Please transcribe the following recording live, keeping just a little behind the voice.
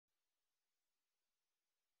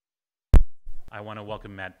I want to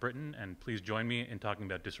welcome Matt Britton, and please join me in talking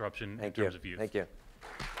about disruption in terms of youth. Thank you.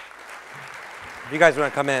 If you guys want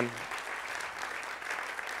to come in.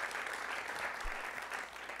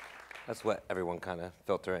 Let's let everyone kind of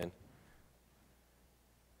filter in.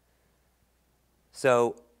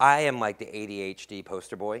 So I am like the ADHD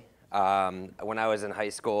poster boy. When I was in high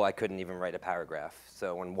school, I couldn't even write a paragraph.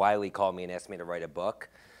 So when Wiley called me and asked me to write a book,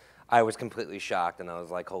 I was completely shocked, and I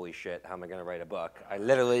was like, holy shit, how am I going to write a book? I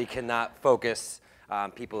literally cannot focus.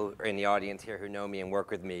 People in the audience here who know me and work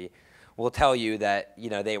with me will tell you that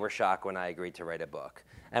they were shocked when I agreed to write a book.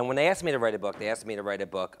 And when they asked me to write a book, they asked me to write a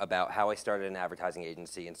book about how I started an advertising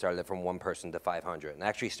agency and started it from 1 person to 500. And I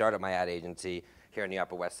actually started my ad agency here in the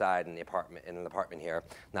Upper West Side in an apartment here,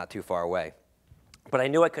 not too far away. But I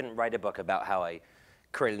knew I couldn't write a book about how I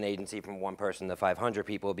created an agency from 1 person to 500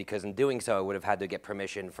 people, because in doing so, I would have had to get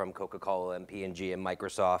permission from Coca-Cola and P&G and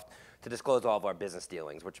Microsoft to disclose all of our business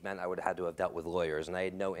dealings, which meant I would have had to have dealt with lawyers. And I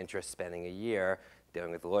had no interest spending a year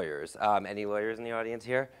dealing with lawyers. Any lawyers in the audience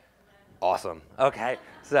here? Awesome. Okay.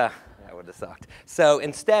 So that would have sucked. So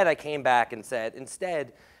instead, I came back and said,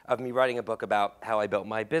 instead of me writing a book about how I built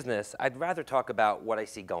my business, I'd rather talk about what I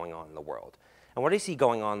see going on in the world. And what I see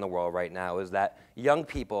going on in the world right now is that young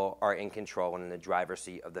people are in control and in the driver's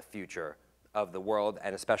seat of the future of the world,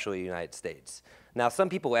 and especially the United States. Now, some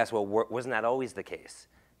people ask, well, wasn't that always the case?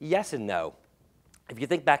 Yes and no. If you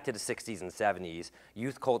think back to the 60s and 70s,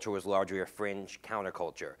 youth culture was largely a fringe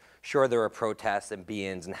counterculture. Sure, there were protests and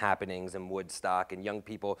be-ins and happenings and Woodstock, and young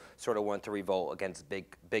people sort of wanted to revolt against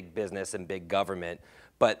big business and big government,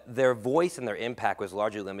 but their voice and their impact was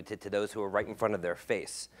largely limited to those who were right in front of their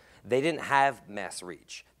face. They didn't have mass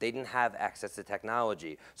reach. They didn't have access to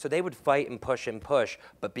technology. So they would fight and push,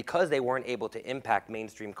 but because they weren't able to impact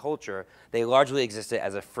mainstream culture, they largely existed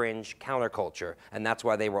as a fringe counterculture, and that's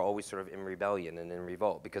why they were always sort of in rebellion and in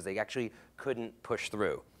revolt, because they actually couldn't push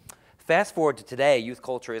through. Fast forward to today, youth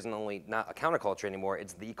culture isn't only not a counterculture anymore,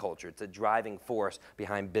 it's the culture. It's a driving force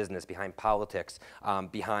behind business, behind politics,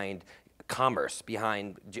 behind commerce,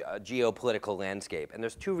 behind geopolitical landscape, and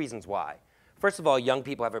there's 2 reasons why. First of all, young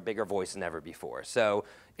people have a bigger voice than ever before. So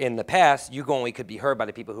in the past, you only could be heard by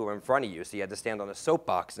the people who were in front of you, so you had to stand on a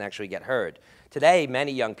soapbox and actually get heard. Today,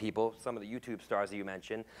 many young people, some of the YouTube stars that you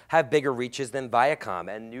mentioned, have bigger reaches than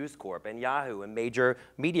Viacom and News Corp and Yahoo and major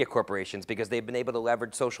media corporations, because they've been able to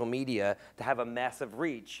leverage social media to have a massive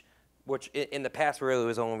reach, which in the past really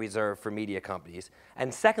was only reserved for media companies.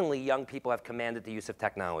 And secondly, young people have commanded the use of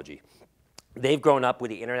technology. They've grown up with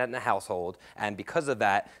the internet in the household, and because of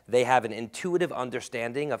that, they have an intuitive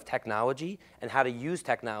understanding of technology and how to use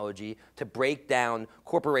technology to break down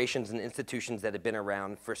corporations and institutions that have been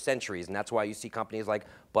around for centuries. And that's why you see companies like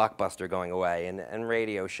Blockbuster going away and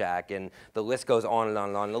Radio Shack, and the list goes on and on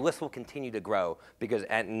and on. The list will continue to grow, because,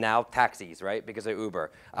 and now taxis, right, because of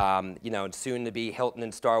Uber. And soon to be Hilton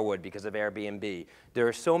and Starwood because of Airbnb. There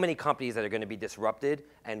are so many companies that are going to be disrupted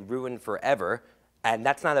and ruined forever. And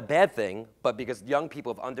that's not a bad thing, but because young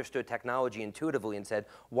people have understood technology intuitively and said,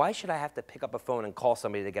 why should I have to pick up a phone and call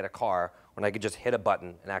somebody to get a car when I could just hit a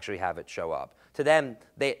button and actually have it show up? To them,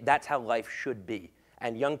 that's how life should be.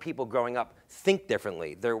 And young people growing up think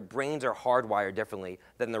differently. Their brains are hardwired differently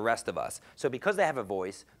than the rest of us. So because they have a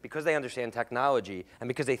voice, because they understand technology, and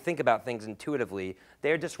because they think about things intuitively,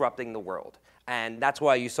 they're disrupting the world. And that's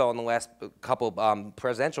why you saw in the last couple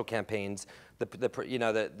presidential campaigns,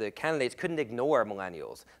 the candidates couldn't ignore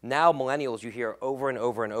millennials. Now millennials you hear over and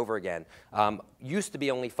over and over again. Used to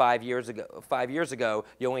be only 5 years ago,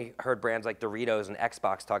 you only heard brands like Doritos and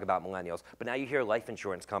Xbox talk about millennials. But now you hear life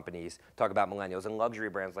insurance companies talk about millennials, and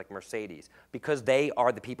luxury brands like Mercedes, because they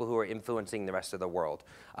are the people who are influencing the rest of the world.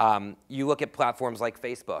 You look at platforms like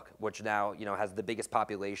Facebook, which now has the biggest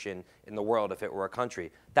population in the world if it were a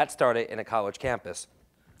country. That started in a college campus.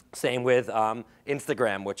 Same with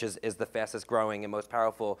Instagram, which is the fastest growing and most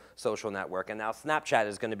powerful social network. And now Snapchat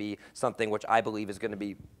is going to be something which I believe is going to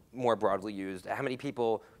be more broadly used. How many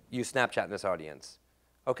people use Snapchat in this audience?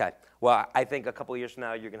 Okay. Well, I think a couple of years from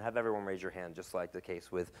now, you're going to have everyone raise your hand, just like the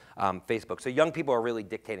case with Facebook. So young people are really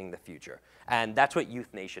dictating the future. And that's what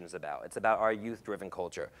YouthNation is about. It's about our youth-driven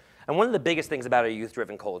culture. And one of the biggest things about our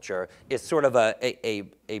youth-driven culture is sort of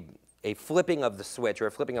a flipping of the switch, or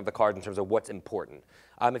a flipping of the card in terms of what's important.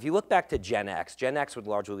 If you look back to Gen X would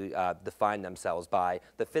largely define themselves by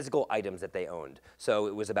the physical items that they owned. So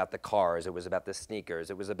it was about the cars, it was about the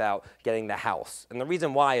sneakers, it was about getting the house. And the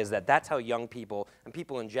reason why is that that's how young people, and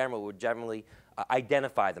people in general, would generally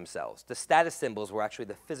identify themselves. The status symbols were actually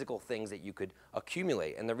the physical things that you could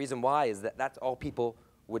accumulate. And the reason why is that that's all people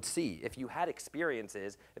would see. If you had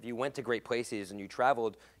experiences, if you went to great places and you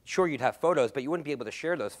traveled, sure, you'd have photos, but you wouldn't be able to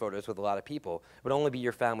share those photos with a lot of people. It would only be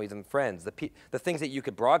your families and friends. The things that you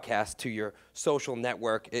could broadcast to your social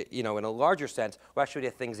network, in a larger sense, were actually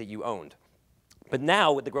the things that you owned. But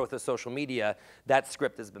now, with the growth of social media, that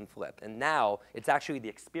script has been flipped. And now, it's actually the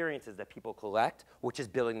experiences that people collect, which is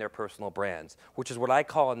building their personal brands, which is what I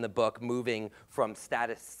call in the book moving from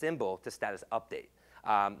status symbol to status update.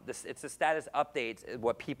 It's the status updates,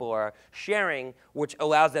 what people are sharing, which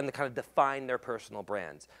allows them to kind of define their personal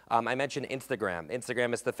brands. I mentioned Instagram.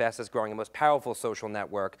 Instagram is the fastest growing and most powerful social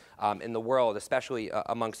network in the world, especially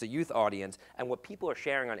amongst the youth audience. And what people are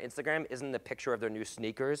sharing on Instagram isn't a picture of their new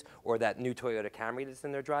sneakers or that new Toyota Camry that's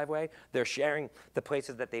in their driveway. They're sharing the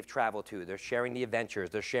places that they've traveled to. They're sharing the adventures.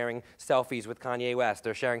 They're sharing selfies with Kanye West.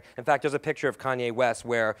 They're sharing, in fact, there's a picture of Kanye West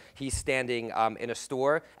where he's standing in a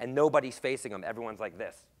store and nobody's facing him. Everyone's like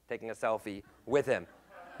this, taking a selfie with him,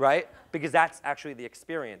 right? Because that's actually the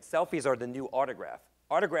experience. Selfies are the new autograph.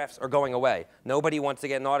 Autographs are going away. Nobody wants to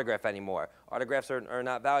get an autograph anymore. Autographs are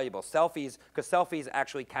not valuable. Selfies, because selfies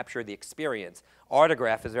actually capture the experience.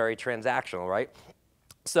 Autograph is very transactional, right?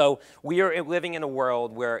 So we are living in a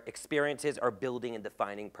world where experiences are building and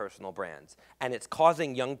defining personal brands. And it's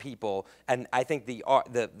causing young people, and I think the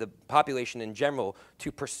population in general,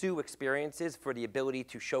 to pursue experiences for the ability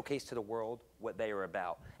to showcase to the world what they are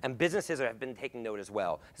about. And businesses have been taking note as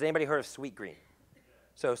well. Has anybody heard of Sweetgreen?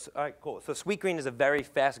 So, all right, cool. So Sweetgreen is a very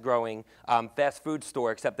fast-growing fast food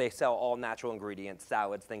store, except they sell all natural ingredients,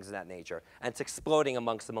 salads, things of that nature. And it's exploding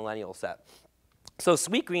amongst the millennial set. So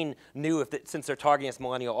Sweetgreen knew, since they're targeting this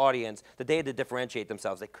millennial audience, that they had to differentiate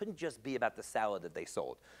themselves. They couldn't just be about the salad that they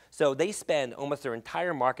sold. So they spend almost their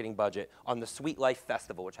entire marketing budget on the Sweet Life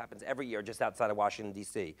Festival, which happens every year just outside of Washington,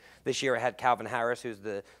 D.C. This year it had Calvin Harris, who's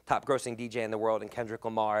the top grossing DJ in the world, and Kendrick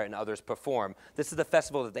Lamar and others perform. This is the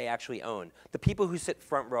festival that they actually own. The people who sit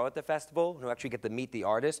front row at the festival, who actually get to meet the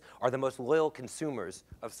artists, are the most loyal consumers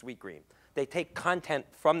of Sweetgreen. They take content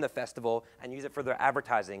from the festival and use it for their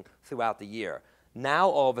advertising throughout the year. Now,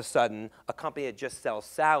 all of a sudden, a company that just sells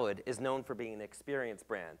salad is known for being an experience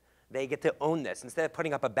brand. They get to own this. Instead of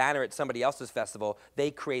putting up a banner at somebody else's festival,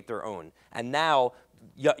 they create their own. And now,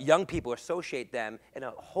 young people associate them in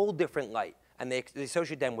a whole different light. And they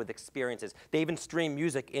associate them with experiences. They even stream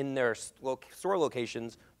music in their store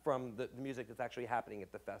locations from the music that's actually happening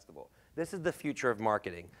at the festival. This is the future of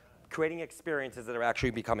marketing, creating experiences that are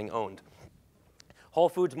actually becoming owned. Whole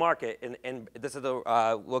Foods Market, and this is the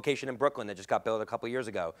location in Brooklyn that just got built a couple years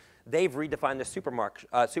ago. They've redefined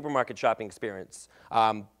the supermarket shopping experience.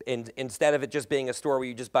 Instead of it just being a store where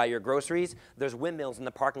you just buy your groceries, there's windmills in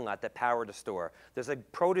the parking lot that power the store. There's a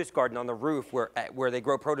produce garden on the roof where they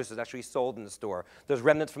grow produce that's actually sold in the store. There's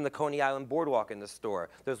remnants from the Coney Island Boardwalk in the store.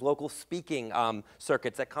 There's local speaking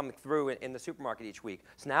circuits that come through in the supermarket each week.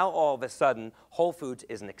 So now all of a sudden, Whole Foods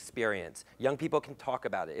is an experience. Young people can talk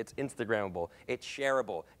about it. It's Instagrammable. It's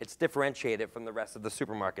shareable. It's differentiated from the rest of the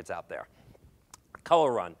supermarkets out there.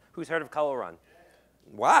 Color Run. Who's heard of Color Run?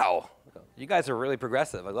 Wow. You guys are really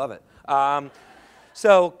progressive. I love it.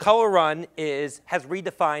 So Color Run has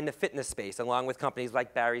redefined the fitness space along with companies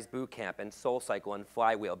like Barry's Bootcamp and SoulCycle and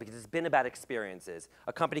Flywheel because it's been about experiences.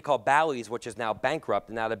 A company called Bally's, which is now bankrupt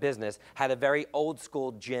and out of business, had a very old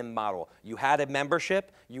school gym model. You had a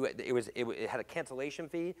membership, it had a cancellation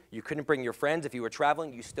fee, you couldn't bring your friends. If you were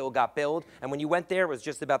traveling, you still got billed. And when you went there, it was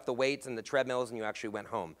just about the weights and the treadmills and you actually went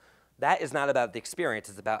home. That is not about the experience,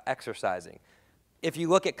 it's about exercising. If you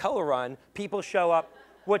look at Color Run, people show up,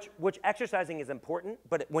 which exercising is important,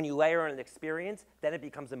 but when you layer on an experience, then it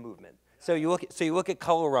becomes a movement. So you look at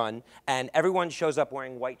Color Run, and everyone shows up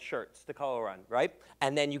wearing white shirts to Color Run, right?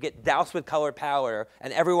 And then you get doused with colored powder,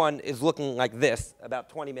 and everyone is looking like this about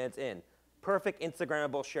 20 minutes in. Perfect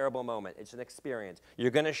Instagrammable, shareable moment. It's an experience. You're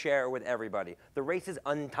going to share it with everybody. The race is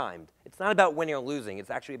untimed. It's not about winning or losing. It's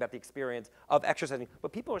actually about the experience of exercising.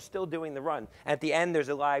 But people are still doing the run. At the end, there's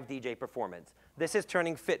a live DJ performance. This is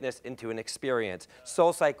turning fitness into an experience.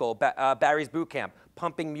 SoulCycle, Barry's Bootcamp,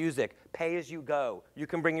 pumping music, pay as you go. You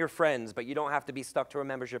can bring your friends, but you don't have to be stuck to a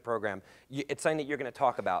membership program. It's something that you're going to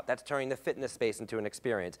talk about. That's turning the fitness space into an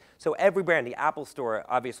experience. So every brand, the Apple Store,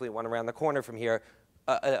 obviously one around the corner from here,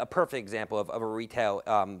 a perfect example of a retail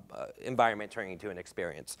environment turning into an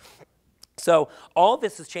experience. So all of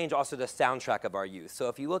this has changed also the soundtrack of our youth. So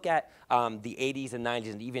if you look at the 80s and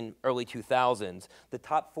 90s and even early 2000s, the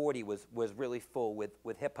top 40 was really full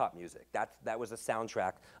with hip-hop music. That was the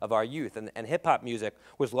soundtrack of our youth. And hip-hop music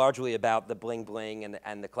was largely about the bling-bling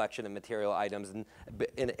and the collection of material items. And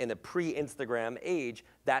in a pre-Instagram age,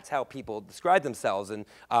 that's how people describe themselves. And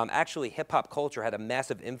actually, hip-hop culture had a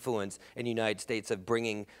massive influence in the United States of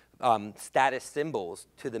bringing status symbols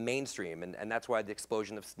to the mainstream, and that's why the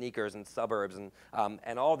explosion of sneakers and suburbs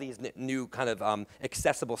and all these new kind of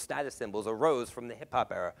accessible status symbols arose from the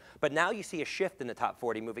hip-hop era. But now you see a shift in the top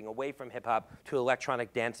 40 moving away from hip-hop to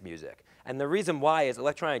electronic dance music. And the reason why is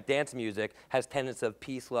electronic dance music has tenets of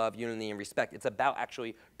peace, love, unity, and respect. It's about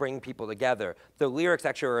actually bringing people together. The lyrics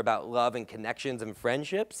actually are about love and connections and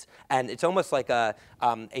friendships, and it's almost like a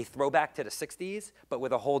throwback to the 60s, but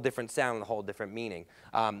with a whole different sound and a whole different meaning.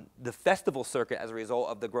 The festival circuit, as a result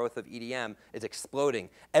of the growth of EDM, is exploding.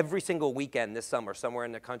 Every single weekend this summer, somewhere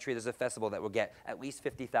in the country, there's a festival that will get at least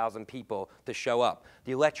 50,000 people to show up.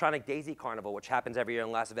 The Electronic Daisy Carnival, which happens every year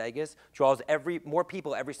in Las Vegas, draws more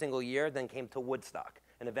people every single year than came to Woodstock,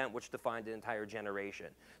 an event which defined an entire generation.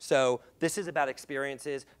 So this is about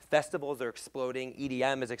experiences. Festivals are exploding.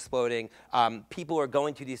 EDM is exploding. People are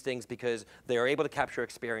going to these things because they are able to capture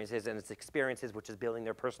experiences, and it's experiences which is building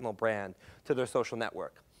their personal brand to their social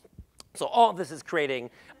network. So all of this is creating,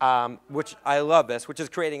 which I love this, which is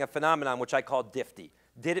creating a phenomenon which I call Difty.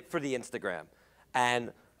 Did it for the Instagram.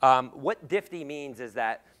 And what Difty means is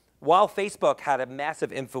that while Facebook had a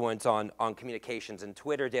massive influence on communications, and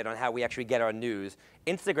Twitter did on how we actually get our news,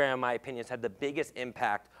 Instagram, in my opinion, has had the biggest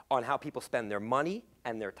impact on how people spend their money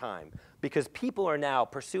and their time. Because people are now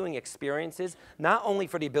pursuing experiences, not only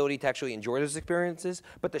for the ability to actually enjoy those experiences,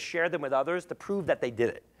 but to share them with others to prove that they did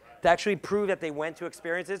it. To actually prove that they went to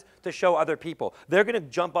experiences to show other people. They're going to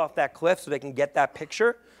jump off that cliff so they can get that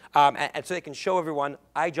picture, and so they can show everyone,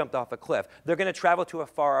 I jumped off a cliff. They're going to travel to a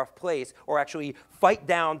far-off place or actually fight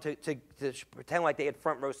down to pretend like they had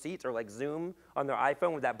front row seats, or like Zoom on their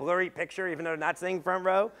iPhone with that blurry picture, even though they're not saying front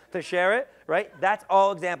row, to share it, right? That's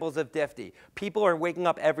all examples of Difty. People are waking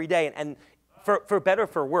up every day, and for better or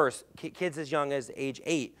for worse, kids as young as age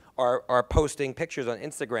 8 are posting pictures on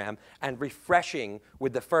Instagram and refreshing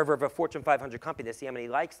with the fervor of a Fortune 500 company to see how many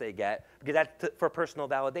likes they get, because that's for personal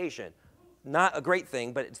validation. Not a great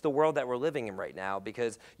thing, but it's the world that we're living in right now,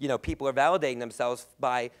 because people are validating themselves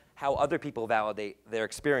by how other people validate their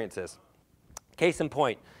experiences. Case in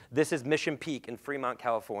point, this is Mission Peak in Fremont,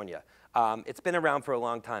 California. It's been around for a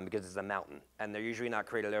long time because it's a mountain, and they're usually not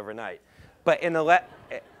created overnight. But in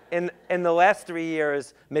the last 3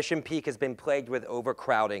 years, Mission Peak has been plagued with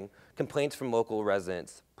overcrowding, complaints from local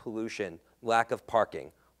residents, pollution, lack of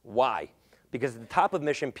parking. Why? Because at the top of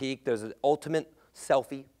Mission Peak, there's an ultimate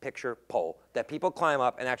selfie picture pole that people climb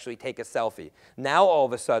up and actually take a selfie. Now, all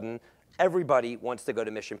of a sudden, everybody wants to go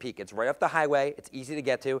to Mission Peak. It's right off the highway. It's easy to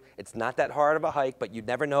get to. It's not that hard of a hike, but you'd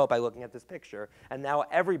never know it by looking at this picture. And now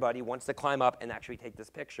everybody wants to climb up and actually take this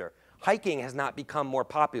picture. Hiking has not become more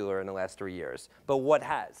popular in the last 3 years, but what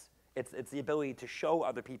has? It's the ability to show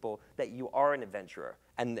other people that you are an adventurer,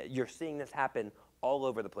 and you're seeing this happen all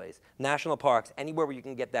over the place. National parks, anywhere where you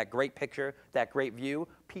can get that great picture, that great view,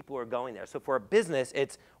 people are going there. So for a business,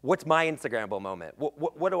 it's what's my Instagrammable moment?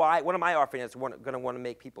 What am I offering that's going to want to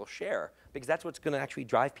make people share? Because that's what's going to actually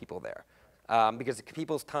drive people there. Because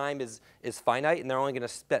people's time is finite, and they're only going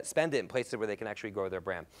to spend it in places where they can actually grow their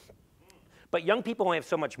brand. But young people only have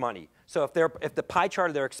so much money. So if the pie chart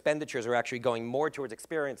of their expenditures are actually going more towards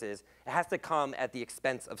experiences, it has to come at the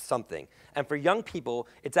expense of something. And for young people,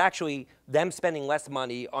 it's actually them spending less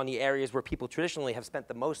money on the areas where people traditionally have spent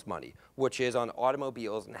the most money, which is on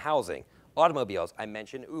automobiles and housing. Automobiles, I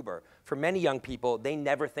mentioned Uber. For many young people, they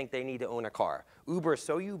never think they need to own a car. Uber is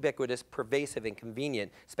so ubiquitous, pervasive, and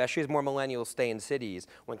convenient, especially as more millennials stay in cities.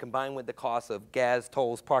 When combined with the costs of gas,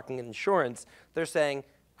 tolls, parking, and insurance, they're saying,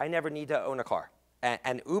 I never need to own a car.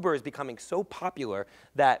 And Uber is becoming so popular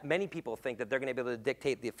that many people think that they're going to be able to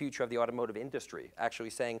dictate the future of the automotive industry, actually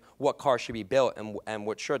saying what cars should be built and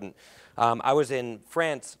what shouldn't. I was in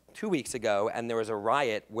France 2 weeks ago, and there was a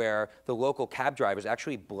riot where the local cab drivers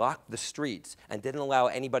actually blocked the streets and didn't allow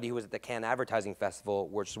anybody who was at the Cannes Advertising Festival,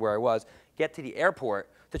 which is where I was, get to the airport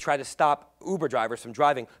to try to stop Uber drivers from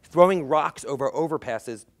driving, throwing rocks over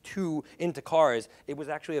overpasses into cars. It was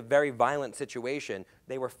actually a very violent situation.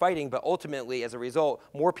 They were fighting, but ultimately, as a result,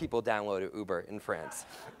 more people downloaded Uber in France.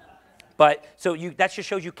 But so that just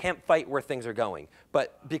shows you can't fight where things are going.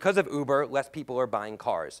 But because of Uber, less people are buying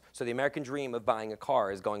cars. So the American dream of buying a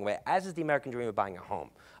car is going away, as is the American dream of buying a home.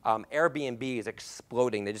 Airbnb is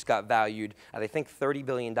exploding. They just got valued at, I think, $30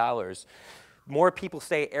 billion. more people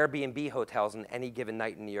stay at Airbnb hotels on any given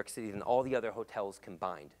night in New York City than all the other hotels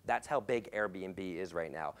combined. That's how big Airbnb is right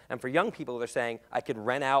now. And for young people, they're saying, I could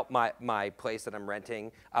rent out my place that I'm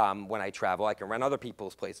renting when I travel. I can rent other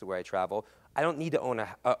people's places where I travel. I don't need to own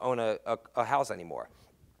a house anymore.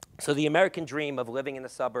 So the American dream of living in the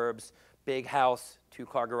suburbs, big house,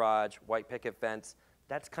 2-car garage, white picket fence,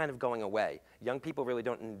 that's kind of going away. Young people really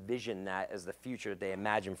don't envision that as the future they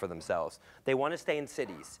imagine for themselves. They want to stay in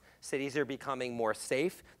cities. Cities are becoming more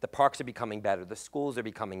safe. The parks are becoming better. The schools are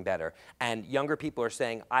becoming better. And younger people are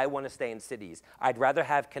saying, I want to stay in cities. I'd rather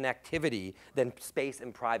have connectivity than space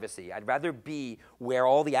and privacy. I'd rather be where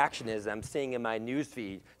all the action is I'm seeing in my news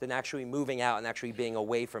feed than actually moving out and actually being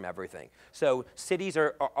away from everything. So cities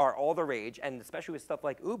are all the rage, and especially with stuff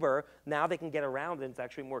like Uber, now they can get around and it's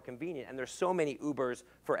actually more convenient. And there's so many Ubers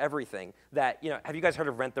for everything that, have you guys heard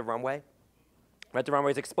of Rent the Runway? Rent the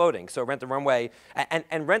Runway is exploding. So Rent the Runway,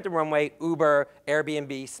 and Rent the Runway, Uber,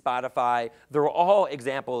 Airbnb, Spotify, they're all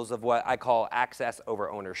examples of what I call access over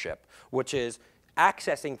ownership, which is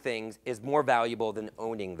accessing things is more valuable than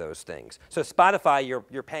owning those things. So Spotify,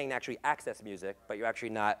 you're paying to actually access music, but you're actually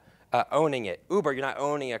not owning it. Uber, you're not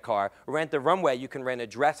owning a car. Rent the Runway, you can rent a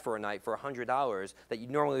dress for a night for $100 that you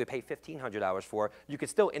normally would pay $1,500 for. You could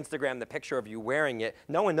still Instagram the picture of you wearing it.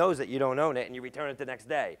 No one knows that you don't own it, and you return it the next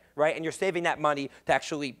day, right? And you're saving that money to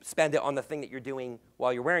actually spend it on the thing that you're doing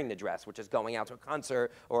while you're wearing the dress, which is going out to a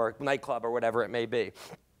concert or a nightclub or whatever it may be.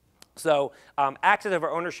 So access over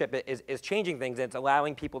ownership is changing things, and it's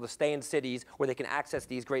allowing people to stay in cities where they can access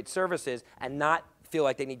these great services and not feel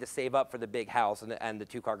like they need to save up for the big house and the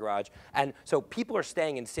 2-car garage. And so people are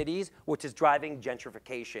staying in cities, which is driving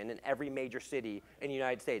gentrification in every major city in the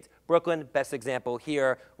United States. Brooklyn, best example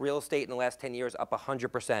here, real estate in the last 10 years up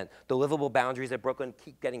 100%. The livable boundaries of Brooklyn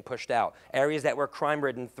keep getting pushed out. Areas that were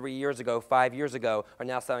crime-ridden 3 years ago, 5 years ago, are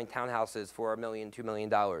now selling townhouses for $1 million, $2 million,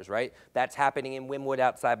 right? That's happening in Wynwood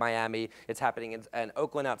outside Miami. It's happening in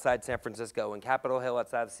Oakland outside San Francisco, in Capitol Hill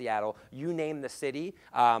outside of Seattle. You name the city,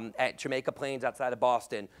 at Jamaica Plains outside of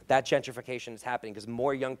Boston, that gentrification is happening because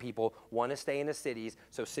more young people want to stay in the cities,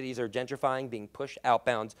 so cities are gentrifying, being pushed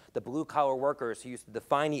outbounds. The blue-collar workers who used to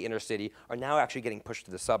define the inner city are now actually getting pushed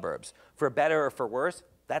to the suburbs. For better or for worse,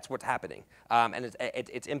 that's what's happening. And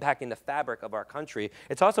it's impacting the fabric of our country.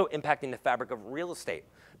 It's also impacting the fabric of real estate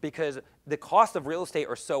because the cost of real estate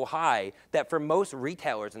are so high that for most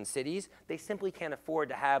retailers in cities, they simply can't afford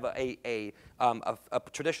to have a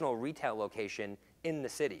traditional retail location in the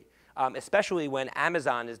city. Especially when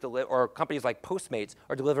Amazon is or companies like Postmates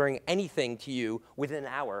are delivering anything to you within an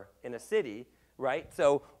hour in a city, right?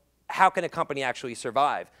 So how can a company actually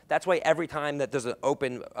survive? That's why every time that there's an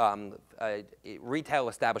open retail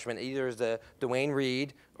establishment, either is a Duane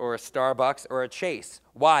Reade or a Starbucks or a Chase.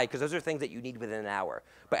 Why? Because those are things that you need within an hour.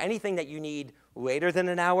 But anything that you need later than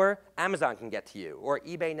an hour, Amazon can get to you, or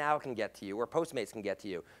eBay Now can get to you, or Postmates can get to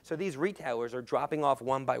you. So these retailers are dropping off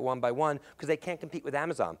one by one by one because they can't compete with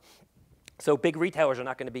Amazon. So big retailers are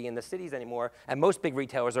not going to be in the cities anymore, and most big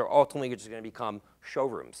retailers are ultimately just going to become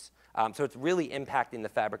showrooms. So it's really impacting the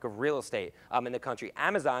fabric of real estate in the country.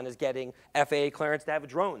 Amazon is getting FAA clearance to have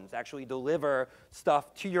drones actually deliver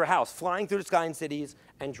stuff to your house, flying through the sky in cities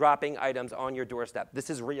and dropping items on your doorstep. This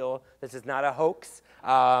is real. This is not a hoax.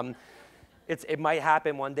 It might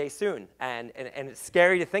happen one day soon, and it's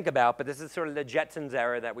scary to think about, but this is sort of the Jetsons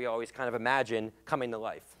era that we always kind of imagine coming to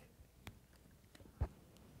life.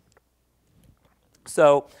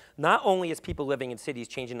 So not only is people living in cities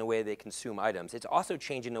changing the way they consume items, it's also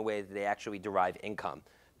changing the way that they actually derive income.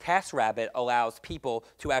 TaskRabbit allows people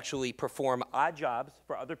to actually perform odd jobs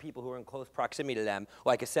for other people who are in close proximity to them,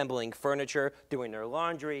 like assembling furniture, doing their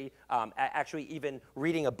laundry, actually even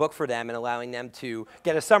reading a book for them and allowing them to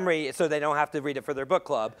get a summary so they don't have to read it for their book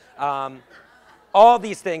club. All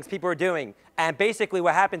these things people are doing. And basically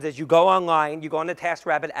what happens is you go online, you go on the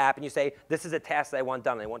TaskRabbit app, and you say, this is a task that I want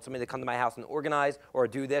done. I want somebody to come to my house and organize or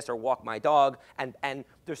do this or walk my dog. And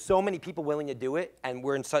there's so many people willing to do it, and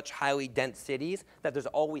we're in such highly dense cities that there's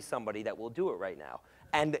always somebody that will do it right now.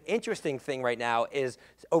 And the interesting thing right now is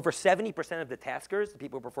over 70% of the taskers, the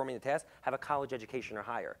people who are performing the task, have a college education or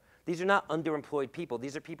higher. These are not underemployed people.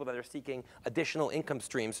 These are people that are seeking additional income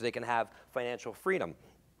streams so they can have financial freedom,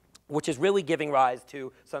 which is really giving rise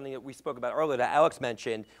to something that we spoke about earlier that Alex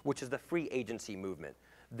mentioned, which is the free agency movement.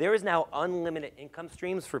 There is now unlimited income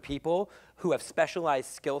streams for people who have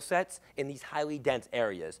specialized skill sets in these highly dense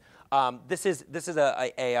areas. This is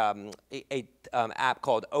a app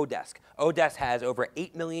called Odesk. Odesk has over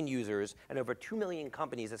 8 million users and over 2 million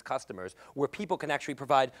companies as customers, where people can actually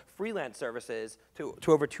provide freelance services to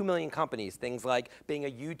over 2 million companies, things like being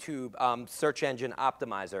a YouTube search engine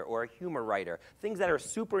optimizer or a humor writer, things that are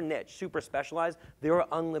super niche, super specialized. There are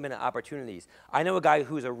unlimited opportunities. I know a guy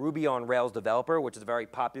who's a Ruby on Rails developer, which is a very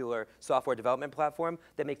popular software development platform,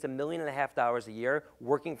 that makes $1.5 million a year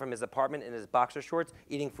working from his apartment in his boxer shorts,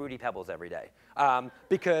 eating Fruity Pebbles every day.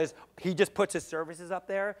 Because he just puts his services up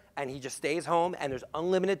there and he just stays home, and there's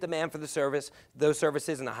unlimited demand for those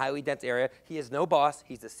services in a highly dense area. He has no boss.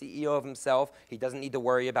 He's the CEO of himself. He doesn't need to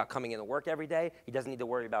worry about coming into work every day. He doesn't need to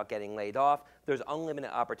worry about getting laid off. There's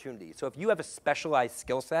unlimited opportunities. So if you have a specialized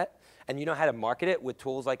skill set and you know how to market it with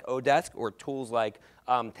tools like Odesk or tools like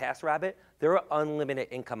TaskRabbit, there are unlimited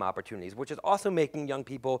income opportunities, which is also making young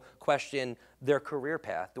people question their career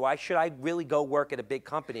path. Should I really go work at a big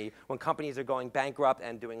company when companies are going bankrupt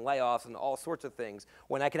and doing layoffs and all sorts of things,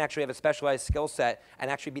 when I can actually have a specialized skill set and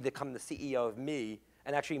actually become the CEO of me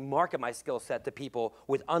and actually market my skill set to people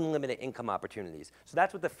with unlimited income opportunities? So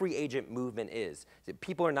that's what the free agent movement is.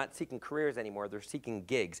 People are not seeking careers anymore, they're seeking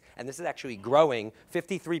gigs. And this is actually growing.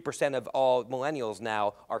 53% of all millennials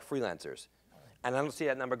now are freelancers. And I don't see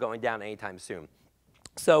that number going down anytime soon.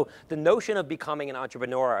 So the notion of becoming an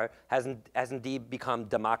entrepreneur has indeed become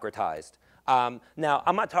democratized. Now,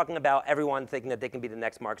 I'm not talking about everyone thinking that they can be the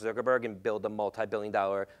next Mark Zuckerberg and build a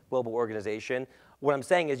multi-billion-dollar global organization. What I'm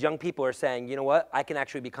saying is young people are saying, you know what, I can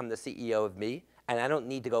actually become the CEO of me, and I don't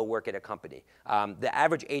need to go work at a company. The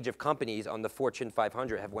average age of companies on the Fortune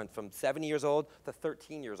 500 have went from 7 years old to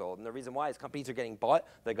 13 years old. And the reason why is companies are getting bought,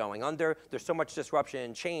 they're going under, there's so much disruption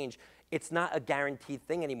and change. It's not a guaranteed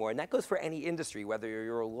thing anymore. And that goes for any industry, whether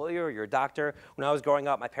you're a lawyer or you're a doctor. When I was growing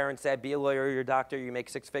up, my parents said, be a lawyer or you're a doctor, you make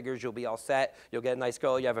 6 figures, you'll be all set, you'll get a nice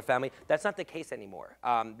girl, you have a family. That's not the case anymore,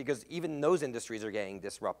 because even those industries are getting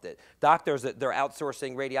disrupted. Doctors, they're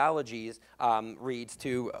outsourcing radiologies reads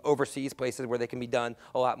to overseas places where they can be done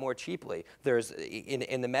a lot more cheaply. There's,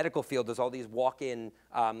 in the medical field, there's all these walk-in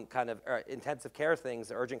kind of intensive care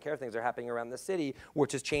things, urgent care things are happening around the city,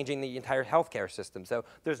 which is changing the entire healthcare system. So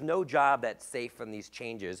there's no job that's safe from these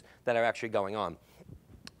changes that are actually going on.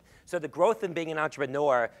 So the growth in being an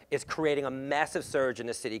entrepreneur is creating a massive surge in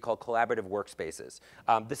the city called collaborative workspaces.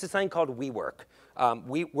 This is something called WeWork.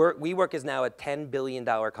 WeWork is now a $10 billion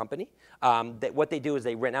company. What they do is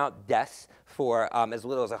they rent out desks for as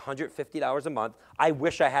little as $150 a month. I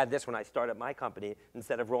wish I had this when I started my company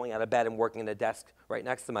instead of rolling out of bed and working in a desk right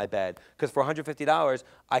next to my bed. Because for $150,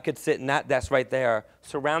 I could sit in that desk right there,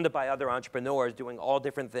 surrounded by other entrepreneurs doing all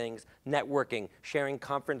different things, networking, sharing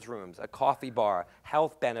conference rooms, a coffee bar,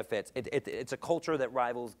 health benefits. It's a culture that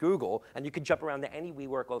rivals Google, and you can jump around to any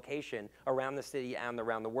WeWork location around the city and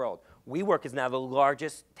around the world. WeWork is now the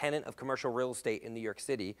largest tenant of commercial real estate in New York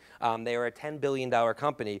City. They are a $10 billion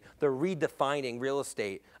company. They're redefining real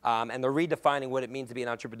estate, and they're redefining what it means to be an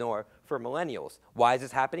entrepreneur for millennials. Why is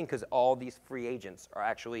this happening? Because all these free agents are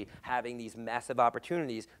actually having these massive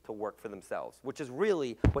opportunities to work for themselves, which is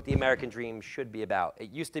really what the American dream should be about.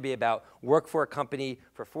 It used to be about work for a company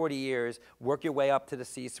for 40 years, work your way up to the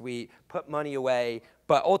C-suite, put money away,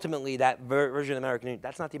 but ultimately that version of the American dream,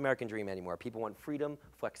 that's not the American dream anymore. People want freedom,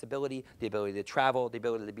 flexibility, the ability to travel, the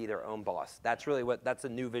ability to be their own boss. That's really that's a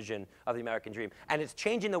new vision of the American dream. And it's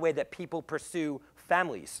changing the way that people pursue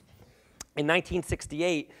families. In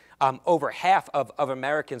 1968, over half of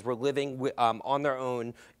Americans were living on their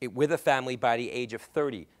own with a family by the age of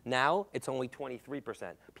 30. Now, it's only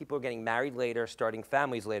 23%. People are getting married later, starting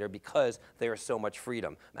families later because there is so much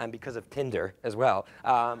freedom, and because of Tinder as well.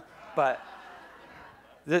 But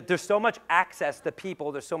there's so much access to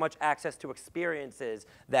people, there's so much access to experiences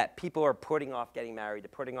that people are putting off getting married, they're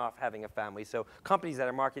putting off having a family. So companies that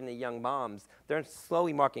are marketing to young moms, they're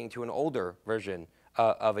slowly marketing to an older version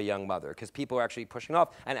of a young mother, because people are actually pushing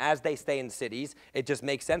off. And as they stay in cities, it just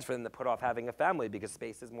makes sense for them to put off having a family because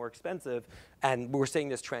space is more expensive. And we're seeing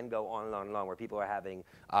this trend go on and on and on, where people are having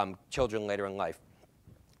children later in life.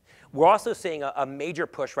 We're also seeing a major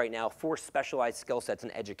push right now for specialized skill sets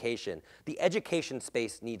in education. The education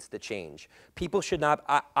space needs to change. People should not,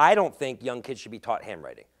 I don't think young kids should be taught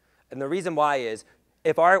handwriting. And the reason why is,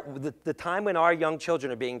 if the time when our young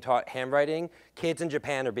children are being taught handwriting, kids in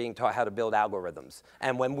Japan are being taught how to build algorithms.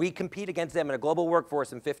 And when we compete against them in a global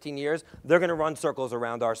workforce in 15 years, they're going to run circles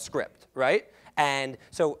around our script, right? And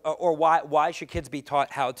so, or why should kids be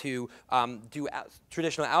taught how to do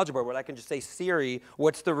traditional algebra, where I can just say, Siri,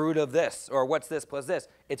 what's the root of this? Or what's this plus this?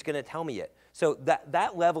 It's going to tell me it. So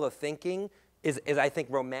that level of thinking is I think,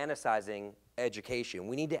 romanticizing education.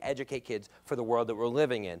 We need to educate kids for the world that we're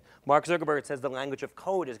living in. Mark Zuckerberg says the language of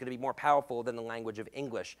code is going to be more powerful than the language of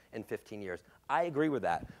English in 15 years. I agree with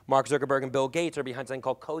that. Mark Zuckerberg and Bill Gates are behind something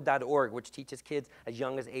called code.org, which teaches kids as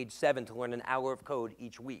young as age 7 to learn an hour of code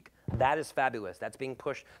each week. That is fabulous. That's being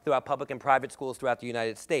pushed throughout public and private schools throughout the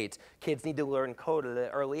United States. Kids need to learn code at an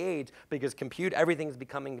early age because everything is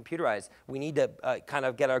becoming computerized. We need to kind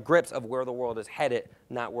of get our grips of where the world is headed,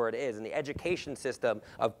 not where it is. And the education system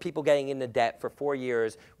of people getting into debt for 4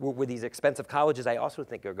 years with these expensive colleges, I also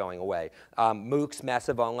think are going away. MOOCs,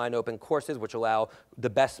 massive online open courses, which allow the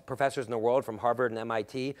best professors in the world from Harvard and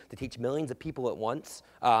MIT to teach millions of people at once,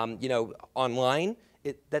 online.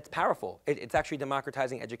 That's powerful. It's actually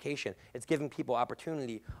democratizing education. It's giving people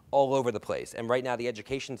opportunity all over the place. And right now, the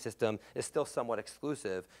education system is still somewhat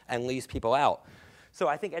exclusive and leaves people out. So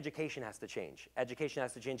I think education has to change. Education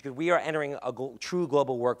has to change because we are entering a true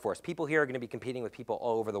global workforce. People here are going to be competing with people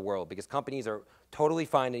all over the world because companies are totally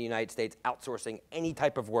fine in the United States outsourcing any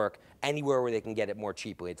type of work anywhere where they can get it more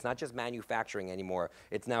cheaply. It's not just manufacturing anymore.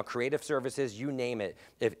 It's now creative services, you name it.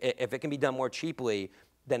 If it can be done more cheaply,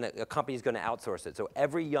 then a company is going to outsource it. So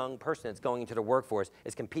every young person that's going into the workforce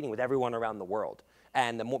is competing with everyone around the world.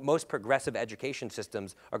 And the most progressive education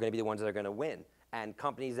systems are going to be the ones that are going to win. And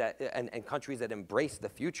companies and countries that embrace the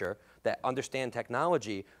future, that understand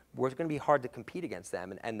technology, it's going to be hard to compete against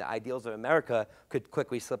them. And the ideals of America could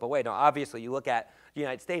quickly slip away. Now, obviously, you look at the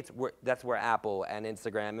United States, that's where Apple and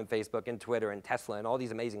Instagram and Facebook and Twitter and Tesla and all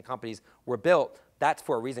these amazing companies were built. That's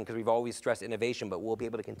for a reason, because we've always stressed innovation, but we'll be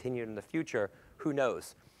able to continue it in the future. Who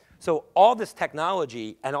knows? So all this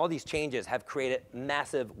technology and all these changes have created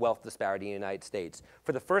massive wealth disparity in the United States.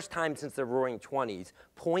 For the first time since the Roaring 20s,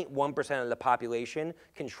 0.1% of the population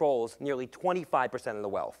controls nearly 25% of the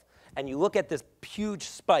wealth. And you look at this huge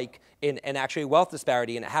spike in actually wealth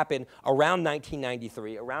disparity, and it happened around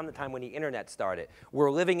 1993, around the time when the internet started. We're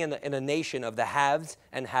living in a nation of the haves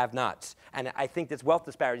and have-nots. And I think this wealth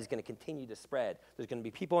disparity is going to continue to spread. There's going to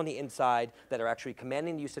be people on the inside that are actually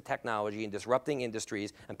commanding the use of technology and disrupting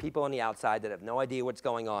industries, and people on the outside that have no idea what's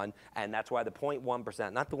going on. And that's why the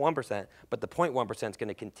 0.1%, not the 1%, but the 0.1% is going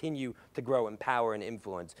to continue to grow in power and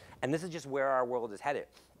influence. And this is just where our world is headed.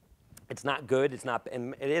 It's not good,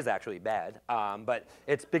 and it is actually bad, but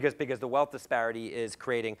it's because the wealth disparity is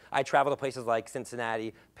creating. I travel to places like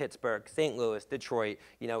Cincinnati, Pittsburgh, St. Louis, Detroit.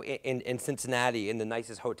 In Cincinnati, in the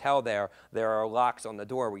nicest hotel there are locks on the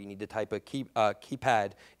door where you need to type a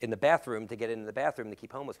keypad in the bathroom to get into the bathroom to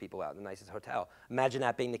keep homeless people out in the nicest hotel. Imagine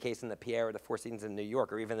that being the case in the Pierre or the Four Seasons in New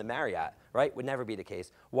York or even the Marriott, right? Would never be the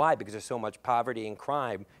case. Why? Because there's so much poverty and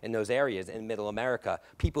crime in those areas in middle America.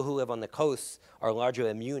 People who live on the coasts are largely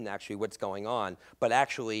immune actually what's going on, but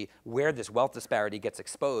actually where this wealth disparity gets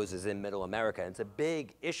exposed is in middle America. And it's a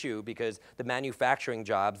big issue because the manufacturing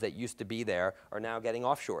jobs that used to be there are now getting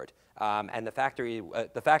offshored. And the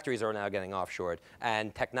factories are now getting offshored.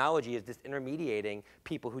 And technology is disintermediating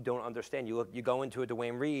people who don't understand. You go into a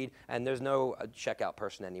Duane Reade and there's no checkout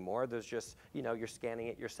person anymore. There's just, you're scanning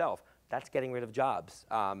it yourself. That's getting rid of jobs.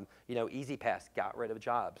 Easy Pass got rid of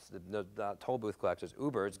jobs. The toll booth collectors,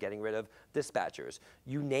 Uber is getting rid of dispatchers.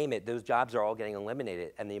 You name it, those jobs are all getting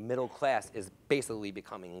eliminated, and the middle class is basically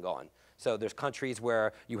becoming gone. So there's countries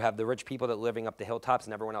where you have the rich people that are living up the hilltops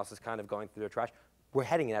and everyone else is kind of going through their trash. We're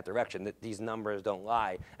heading in that direction. These numbers don't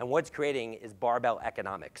lie. And what's creating is barbell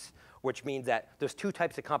economics, which means that there's two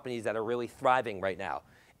types of companies that are really thriving right now.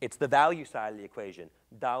 It's the value side of the equation.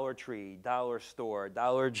 Dollar Tree, Dollar Store,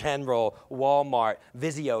 Dollar General, Walmart,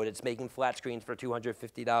 Vizio that's making flat screens for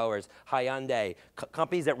 $250, Hyundai,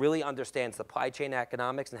 companies that really understand supply chain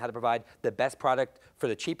economics and how to provide the best product for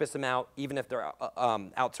the cheapest amount, even if they're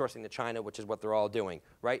outsourcing to China, which is what they're all doing,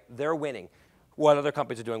 right? They're winning. What other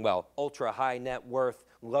companies are doing well? Ultra high net worth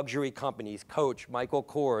luxury companies, Coach, Michael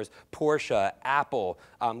Kors, Porsche, Apple,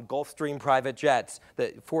 Gulfstream private jets,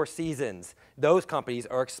 the Four Seasons. Those companies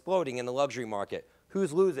are exploding in the luxury market.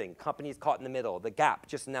 Who's losing? Companies caught in the middle. The Gap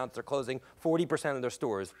just announced they're closing 40% of their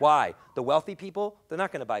stores. Why? The wealthy people, they're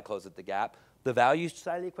not going to buy clothes at the Gap. The value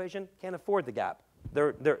side of the equation can't afford the Gap.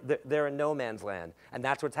 They're in no man's land, and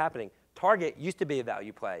that's what's happening. Target used to be a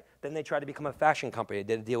value play. Then they tried to become a fashion company.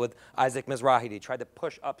 They did a deal with Isaac Mizrahi. They tried to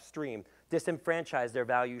push upstream, disenfranchise their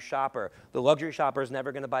value shopper. The luxury shopper is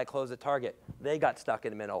never going to buy clothes at Target. They got stuck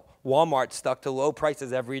in the middle. Walmart stuck to low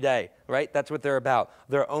prices every day, right? That's what they're about.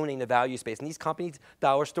 They're owning the value space. And these companies,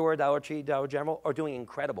 Dollar Store, Dollar Tree, Dollar General, are doing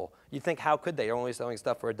incredible. You think, how could they? They're only selling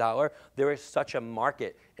stuff for $1. There is such a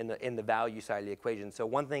market in the value side of the equation. So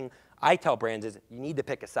one thing I tell brands is you need to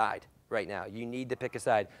pick a side right now. You need to pick a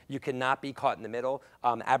side. You cannot be caught in the middle.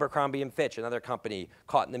 Abercrombie and Fitch, another company,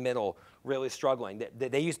 caught in the middle, really struggling.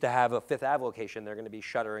 They used to have a Fifth Ave location. They're going to be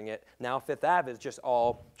shuttering it. Now Fifth Ave is just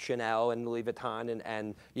all Chanel and Louis Vuitton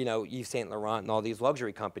and you know, Yves Saint Laurent and all these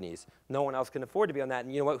luxury companies. No one else can afford to be on that.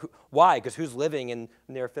 And you know what? Why? Because who's living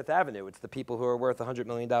near Fifth Avenue? It's the people who are worth $100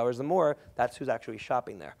 million or more. That's who's actually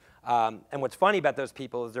shopping there. And what's funny about those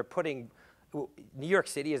people is they're putting New York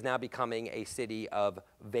City is now becoming a city of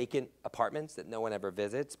vacant apartments that no one ever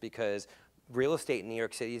visits because real estate in New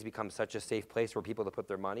York City has become such a safe place for people to put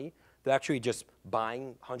their money. They're actually just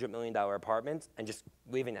buying $100 million apartments and just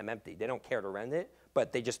leaving them empty. They don't care to rent it,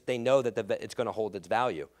 but they know that it's going to hold its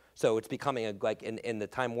value. So it's becoming like in the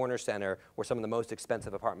Time Warner Center, where some of the most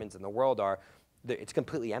expensive apartments in the world are, it's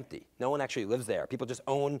completely empty. No one actually lives there. People just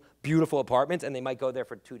own beautiful apartments, and they might go there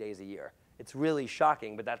for 2 days a year. It's really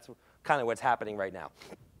shocking, but that's kind of what's happening right now.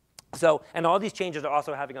 So, and all these changes are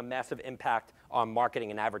also having a massive impact on marketing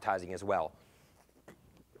and advertising as well.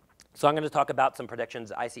 So I'm going to talk about some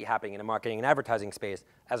predictions I see happening in the marketing and advertising space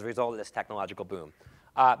as a result of this technological boom.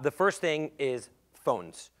 The first thing is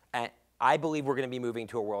phones. And I believe we're going to be moving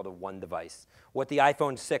to a world of one device. What the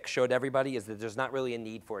iPhone 6 showed everybody is that there's not really a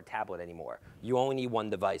need for a tablet anymore. You only need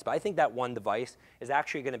one device. But I think that one device is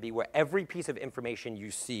actually going to be where every piece of information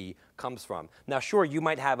you see comes from. Now, sure, you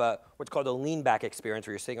might have what's called a lean-back experience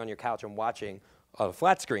where you're sitting on your couch and watching a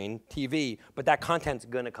flat screen TV, but that content's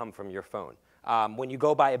going to come from your phone. When you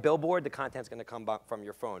go by a billboard, the content's going to come from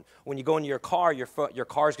your phone. When you go into your car is going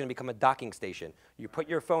to become a docking station. You put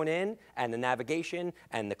your phone in, and the navigation,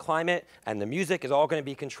 and the climate, and the music is all going to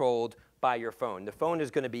be controlled by your phone. The phone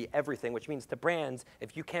is going to be everything, which means to brands,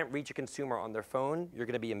 if you can't reach a consumer on their phone, you're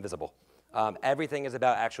going to be invisible. Everything is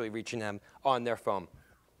about actually reaching them on their phone.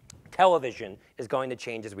 Television is going to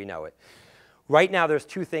change as we know it. Right now, there's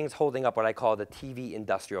two things holding up what I call the TV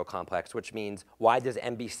industrial complex, which means why does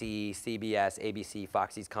NBC, CBS, ABC,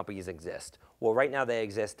 Fox, these companies exist? Well, right now they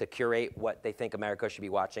exist to curate what they think America should be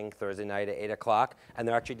watching Thursday night at 8 o'clock, and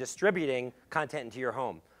they're actually distributing content into your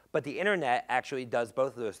home. But the internet actually does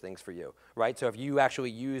both of those things for you, right? So if you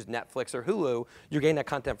actually use Netflix or Hulu, you're getting that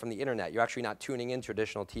content from the internet. You're actually not tuning in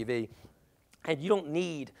traditional TV. And you don't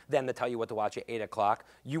need them to tell you what to watch at 8 o'clock.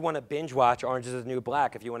 You want to binge watch Orange is the New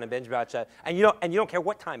Black if you want to binge watch that. And you don't care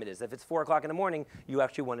what time it is. If it's 4 o'clock in the morning, you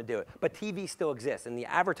actually want to do it. But TV still exists. In the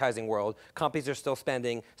advertising world, companies are still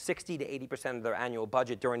spending 60 to 80% of their annual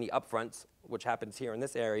budget during the upfronts, which happens here in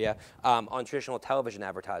this area, on traditional television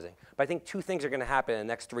advertising. But I think two things are going to happen in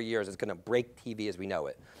the next 3 years. It's going to break TV as we know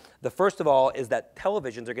it. The first of all is that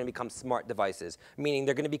televisions are going to become smart devices, meaning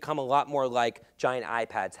they're going to become a lot more like giant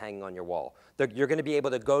iPads hanging on your wall. You're going to be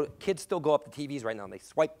able to go, kids still go up to TVs right now and they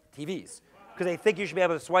swipe TVs because they think you should be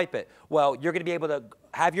able to swipe it. Well, you're going to be able to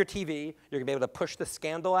have your TV, you're going to be able to push the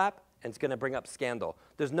Scandal app, and it's going to bring up Scandal.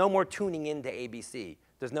 There's no more tuning into ABC.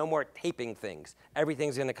 There's no more taping things.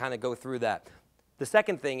 Everything's going to kind of go through that. The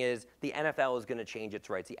second thing is the NFL is going to change its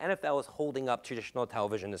rights. The NFL is holding up traditional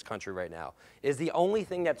television in this country right now. It is the only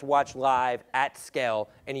thing that's watched live at scale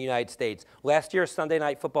in the United States. Last year, Sunday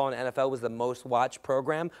Night Football in the NFL was the most watched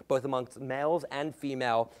program, both amongst males and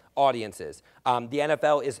female audiences. The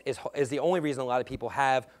NFL is the only reason a lot of people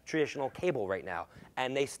have traditional cable right now.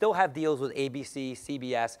 And they still have deals with ABC,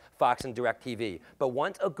 CBS, Fox, and DirecTV. But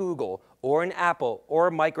once a Google or an Apple or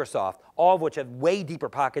a Microsoft, all of which have way deeper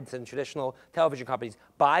pockets than traditional television companies,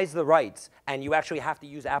 buys the rights, and you actually have to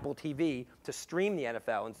use Apple TV to stream the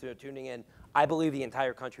NFL instead of tuning in, I believe the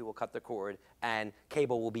entire country will cut the cord and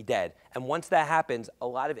cable will be dead. And once that happens, a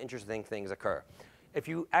lot of interesting things occur. If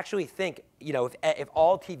you actually think, you know, if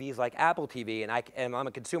all TVs like Apple TV and I'm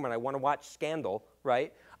a consumer and I want to watch Scandal,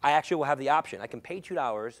 right, I actually will have the option. I can pay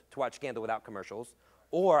 $2 to watch Scandal without commercials,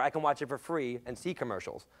 or I can watch it for free and see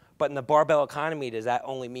commercials. But in the barbell economy, does that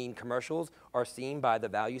only mean commercials are seen by the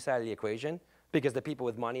value side of the equation? Because the people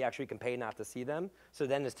with money actually can pay not to see them. So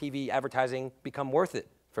then does TV advertising become worth it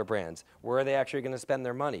for brands? Where are they actually going to spend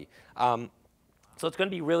their money? So it's going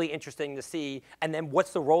to be really interesting to see. And then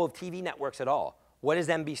what's the role of TV networks at all? What is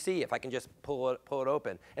NBC if I can just pull it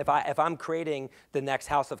open? If I'm creating the next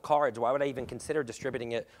House of Cards, why would I even consider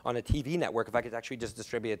distributing it on a TV network if I could actually just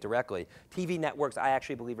distribute it directly? TV networks, I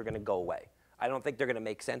actually believe, are going to go away. I don't think they're going to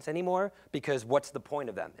make sense anymore because what's the point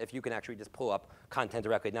of them if you can actually just pull up content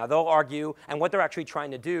directly? Now, they'll argue, and what they're actually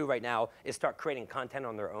trying to do right now is start creating content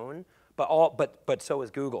on their own. But so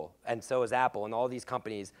is Google, and so is Apple, and all these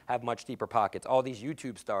companies have much deeper pockets. All these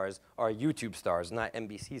YouTube stars are YouTube stars, not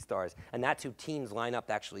NBC stars, and that's who teens line up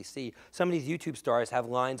to actually see. Some of these YouTube stars have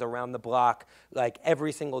lines around the block like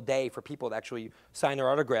every single day for people to actually sign their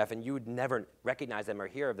autograph, and you would never recognize them or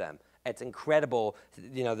hear of them. It's incredible,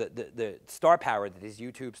 you know, the star power that these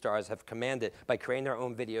YouTube stars have commanded by creating their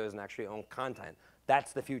own videos and actually own content.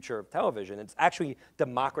 That's the future of television. It's actually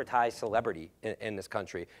democratized celebrity in this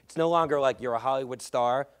country. It's no longer like you're a Hollywood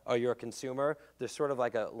star or you're a consumer. There's sort of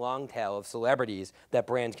like a long tail of celebrities that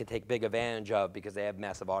brands can take big advantage of because they have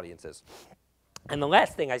massive audiences. And the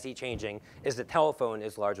last thing I see changing is the telephone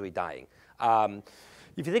is largely dying.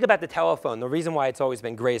 If you think about the telephone, the reason why it's always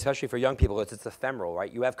been great, especially for young people, is it's ephemeral,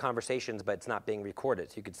 right? You have conversations, but it's not being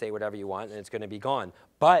recorded. So you could say whatever you want, and it's going to be gone.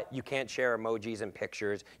 But you can't share emojis and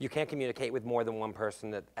pictures. You can't communicate with more than one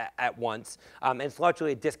person at once. And it's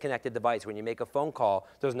largely a disconnected device. When you make a phone call,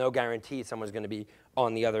 there's no guarantee someone's going to be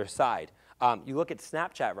on the other side. You look at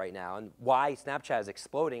Snapchat right now and why Snapchat is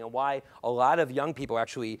exploding and why a lot of young people are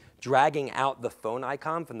actually dragging out the phone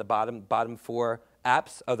icon from the bottom 4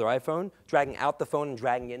 apps of their iPhone, dragging out the phone and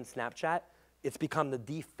dragging in Snapchat. It's become the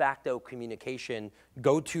de facto communication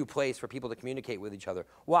go-to place for people to communicate with each other.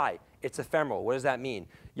 Why? It's ephemeral. What does that mean?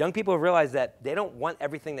 Young people realize that they don't want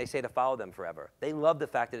everything they say to follow them forever. They love the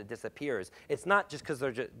fact that it disappears. It's not just because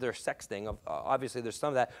they're sexting. Obviously, there's some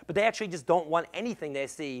of that. But they actually just don't want anything they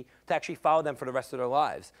see to actually follow them for the rest of their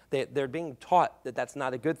lives. They're being taught that that's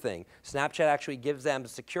not a good thing. Snapchat actually gives them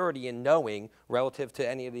security in knowing, relative to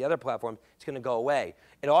any of the other platforms, it's going to go away.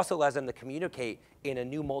 It also allows them to communicate in a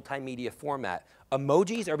new multimedia format.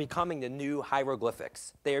 Emojis are becoming the new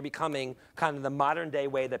hieroglyphics. They are becoming kind of the modern day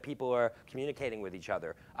way that people are communicating with each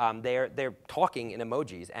other. They're talking in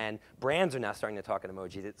emojis, and brands are now starting to talk in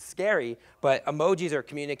emojis. It's scary, but emojis are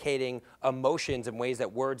communicating emotions in ways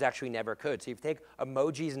that words actually never could. So if you take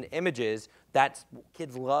emojis and images, that's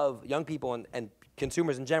kids love, young people and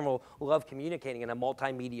consumers in general love communicating in a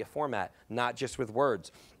multimedia format, not just with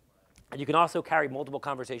words. And you can also carry multiple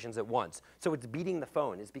conversations at once. So it's beating the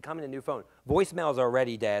phone. It's becoming a new phone. Voicemails are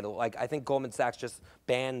already dead. Like, I think Goldman Sachs just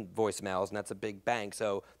banned voicemails, and that's a big bank.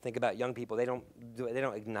 So think about young people. They don't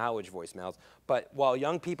acknowledge voicemails. But while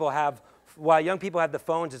young people have the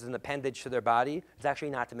phones as an appendage to their body, it's actually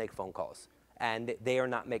not to make phone calls. And they are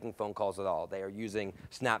not making phone calls at all. They are using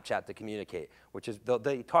Snapchat to communicate, which is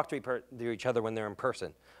they talk to each other when they're in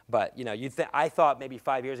person. But you know, I thought maybe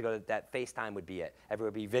 5 years ago that FaceTime would be it.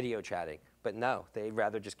 Everyone would be video chatting. But no, they'd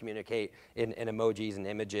rather just communicate in emojis and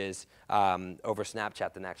images over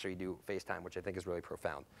Snapchat than actually do FaceTime, which I think is really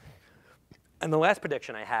profound. And the last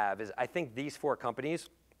prediction I have is I think these 4 companies,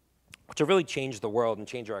 which have really changed the world and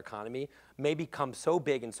changed our economy, may become so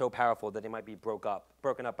big and so powerful that they might be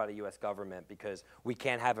broken up by the US government because we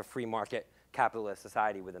can't have a free market capitalist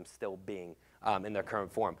society with them still being in their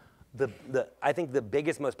current form. I think the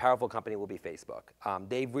biggest, most powerful company will be Facebook.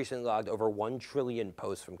 They've recently logged over 1 trillion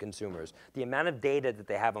posts from consumers. The amount of data that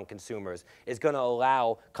they have on consumers is going to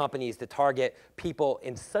allow companies to target people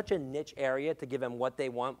in such a niche area to give them what they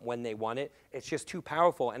want when they want it. It's just too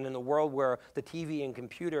powerful. And in a world where the TV and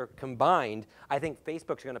computer combined, I think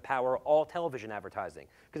Facebook's going to power all television advertising.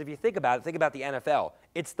 Because if you think about it, think about the NFL.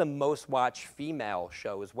 It's the most watched female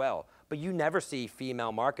show as well. But you never see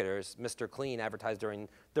female marketers, Mr. Clean, advertise during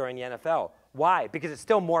the NFL. Why? Because it's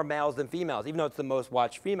still more males than females, even though it's the most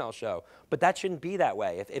watched female show. But that shouldn't be that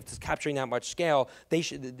way. If it's capturing that much scale, the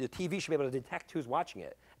TV should be able to detect who's watching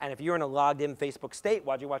it. And if you're in a logged-in Facebook state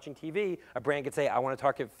while you're watching TV, a brand could say, I want to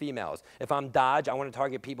target females. If I'm Dodge, I want to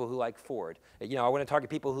target people who like Ford. You know, I want to target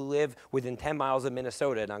people who live within 10 miles of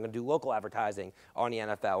Minnesota, and I'm going to do local advertising on the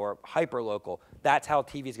NFL or hyper-local. That's how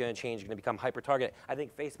TV is going to change. It's going to become hyper-targeted. I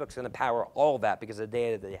think Facebook's going to power all of that because of the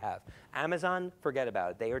data that they have. Amazon, forget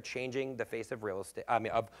about it. They are changing the face of real estate,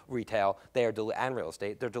 of retail. And real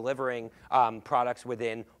estate. They're delivering products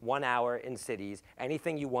within 1 hour in cities.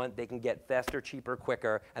 Anything you want, they can get faster, cheaper,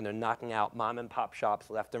 quicker, and they're knocking out mom and pop shops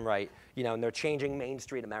left and right. You know, and they're changing Main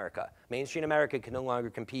Street America. Main Street America can no longer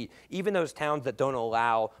compete. Even those towns that don't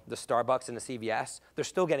allow the Starbucks and the CVS, they're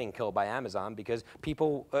still getting killed by Amazon because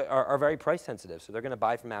people are very price sensitive. So they're going to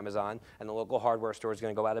buy from Amazon, and the local hardware store is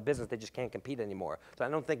going to go out of business. They just can't compete anymore. So I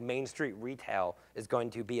don't think Main Street retail is going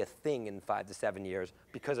to be a thing in 5 to 7 years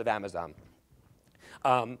because of Amazon.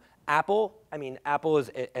 Apple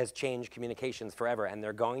has changed communications forever, and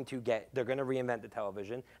they're going to reinvent the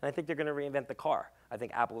television, and I think they're going to reinvent the car. I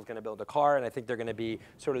think Apple is going to build a car, and I think they're going to be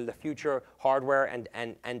sort of the future hardware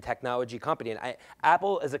and technology company. And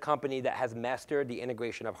Apple is a company that has mastered the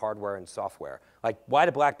integration of hardware and software. Like, why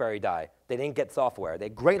did BlackBerry die? They didn't get software. They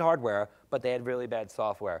had great hardware, but they had really bad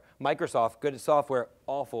software. Microsoft, good at software,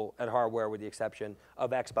 awful at hardware with the exception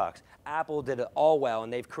of Xbox. Apple did it all well,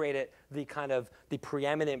 and they've created the kind of the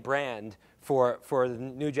preeminent brand for the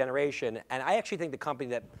new generation. And I actually think the company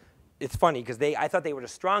that, it's funny because I thought they were the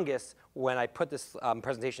strongest when I put this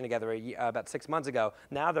presentation together about 6 months ago.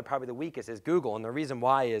 Now they're probably the weakest is Google. And the reason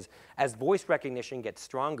why is as voice recognition gets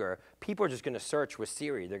stronger, people are just going to search with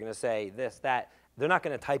Siri. They're going to say this, that. They're not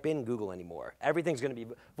going to type in Google anymore. Everything's going to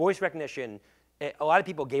be voice recognition. A lot of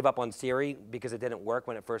people gave up on Siri because it didn't work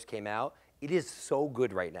when it first came out. It is so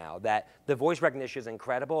good right now that the voice recognition is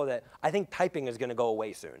incredible that I think typing is going to go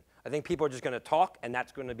away soon. I think people are just going to talk, and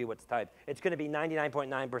that's going to be what's typed. It's going to be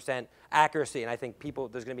 99.9% accuracy, and I think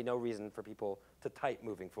there's going to be no reason for people to type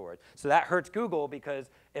moving forward. So that hurts Google because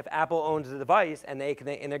if Apple owns the device and they can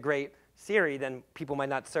integrate Siri, then people might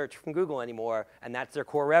not search from Google anymore, and that's their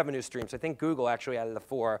core revenue stream. So I think Google, actually, out of the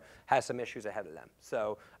four, has some issues ahead of them.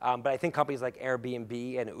 So, but I think companies like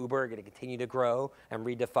Airbnb and Uber are going to continue to grow and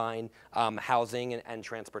redefine housing and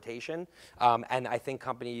transportation. And I think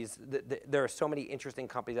companies, there are so many interesting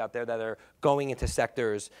companies out there that are going into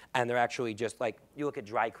sectors, and they're actually just like, you look at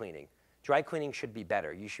dry cleaning. Dry cleaning should be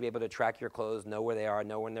better. You should be able to track your clothes, know where they are,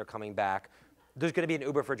 know when they're coming back. There's going to be an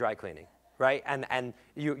Uber for dry cleaning. Right? And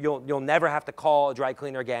you'll never have to call a dry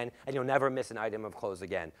cleaner again, and you'll never miss an item of clothes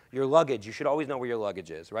again. Your luggage, you should always know where your luggage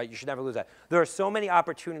is, right? You should never lose that. There are so many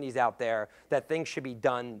opportunities out there that things should be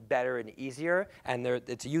done better and easier, and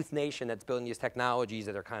it's YouthNation that's building these technologies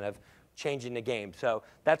that are kind of changing the game. So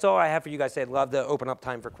that's all I have for you guys today. I'd love to open up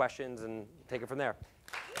time for questions and take it from there.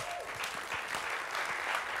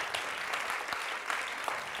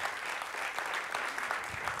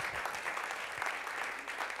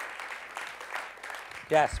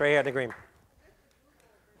 Yes, right here in the green.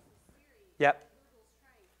 Yep.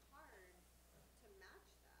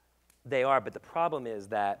 They are, but the problem is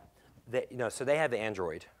that so they have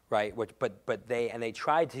Android, right? But they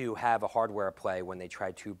tried to have a hardware play when they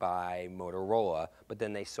tried to buy Motorola, but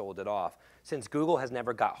then they sold it off. Since Google has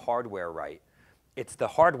never got hardware right, it's the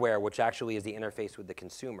hardware which actually is the interface with the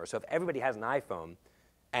consumer. So if everybody has an iPhone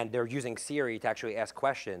and they're using Siri to actually ask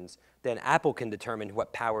questions, then Apple can determine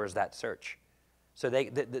what powers that search. So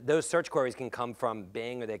those search queries can come from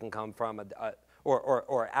Bing, or they can come from,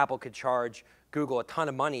 or Apple could charge Google a ton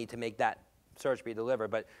of money to make that search be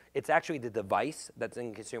delivered. But it's actually the device that's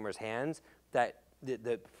in consumers' hands that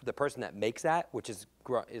the person that makes that, which is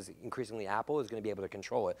increasingly Apple, is going to be able to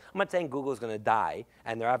control it. I'm not saying Google is going to die,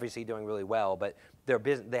 and they're obviously doing really well, but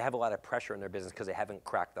they have a lot of pressure in their business because they haven't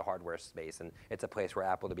cracked the hardware space, and it's a place for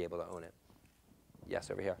Apple to be able to own it.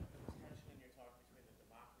 Yes, over here.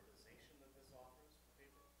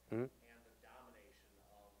 Mm-hmm. And the domination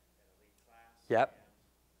of an elite class yep.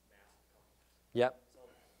 and massive companies. Yep. So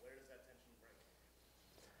where does that tension break?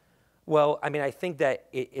 Well, I mean, I think that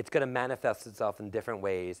it's going to manifest itself in different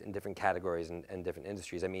ways, in different categories, and different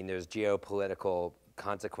industries. I mean, there's geopolitical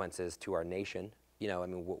consequences to our nation. I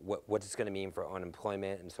mean, what's this going to mean for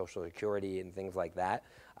unemployment and Social Security and things like that?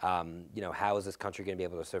 How is this country going to be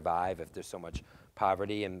able to survive if there's so much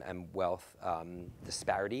poverty and wealth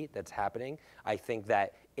disparity that's happening? I think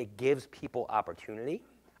that it gives people opportunity.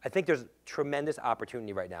 I think there's tremendous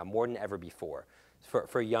opportunity right now, more than ever before,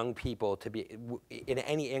 for young people to be, in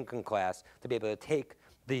any income class, to be able to take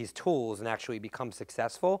these tools and actually become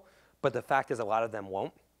successful. But the fact is a lot of them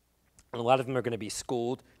won't. And a lot of them are going to be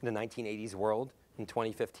schooled in the 1980s world in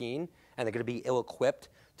 2015, and they're going to be ill-equipped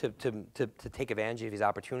to take advantage of these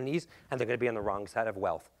opportunities, and they're going to be on the wrong side of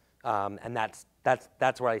wealth. And that's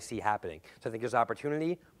what I see happening. So I think there's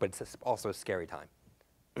opportunity, but it's also a scary time.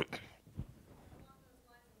 Along those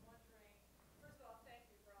lines, I'm wondering, first of all, thank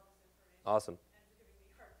you for all this information. Awesome. And for giving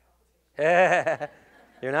me heart palpitations.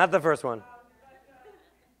 You're not the first one.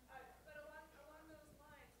 But along those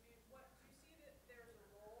lines, I mean, do you see that there's a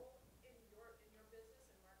role in your business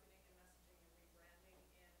in marketing and messaging and rebranding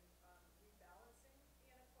in rebalancing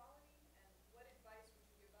the inequality? And what advice would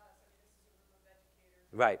you give us? I mean, this is a room of educators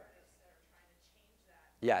and Right. artists that are trying to change that.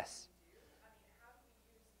 Yes. I mean, how do we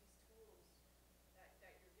use these tools that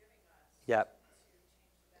you're giving us Yep. to change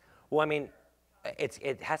that? Well, I mean,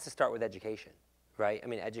 it has to start with education, right? I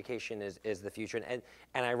mean, education is the future. And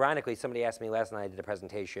ironically, somebody asked me last night I did a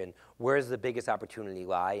presentation, where's the biggest opportunity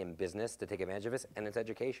lie in business to take advantage of this? And it's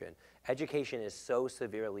education. Education is so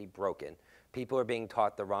severely broken. People are being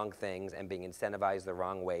taught the wrong things and being incentivized the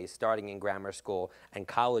wrong way, starting in grammar school, and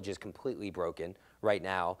college is completely broken, right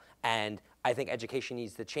now. And I think education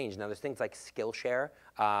needs to change. Now, there's things like Skillshare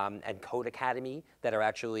and Code Academy that are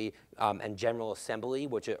actually, and General Assembly,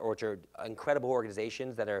 which are incredible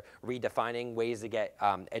organizations that are redefining ways to get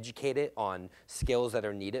educated on skills that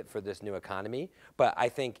are needed for this new economy. But I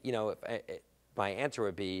think, my answer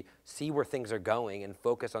would be see where things are going and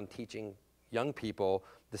focus on teaching young people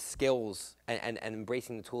the skills and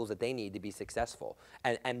embracing the tools that they need to be successful.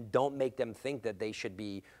 And don't make them think that they should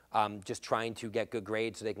be just trying to get good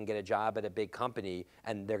grades so they can get a job at a big company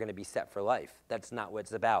and they're going to be set for life. That's not what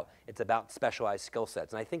it's about. It's about specialized skill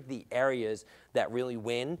sets. And I think the areas that really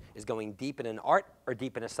win is going deep in an art or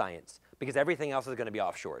deep in a science, because everything else is going to be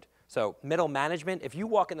offshored. So middle management, if you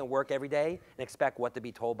walk into work every day and expect what to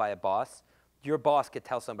be told by a boss, your boss could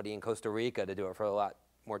tell somebody in Costa Rica to do it for a lot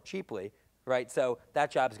more cheaply, right? So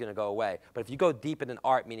that job is going to go away. But if you go deep in an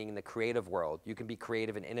art, meaning in the creative world, you can be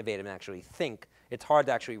creative and innovative and actually think. It's hard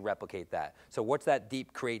to actually replicate that. So what's that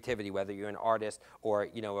deep creativity, whether you're an artist or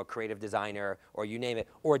a creative designer or you name it,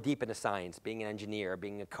 or deep into science, being an engineer,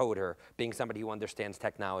 being a coder, being somebody who understands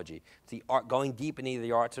technology. It's the art, going deep in either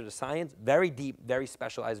the arts or the science, very deep, very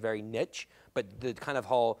specialized, very niche, but the kind of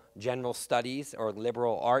whole general studies or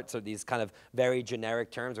liberal arts are these kind of very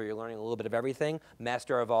generic terms where you're learning a little bit of everything.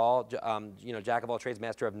 Master of all, jack of all trades,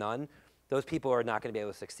 master of none. Those people are not going to be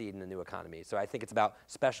able to succeed in the new economy. So I think it's about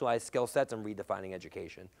specialized skill sets and redefining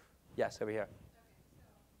education. Yes, over here.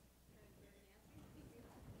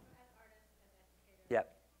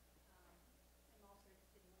 Yep.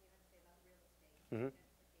 Mm-hmm.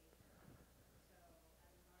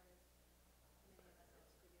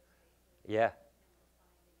 Yeah.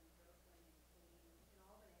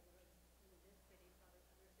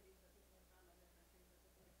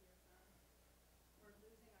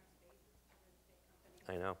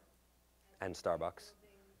 I know. And Starbucks.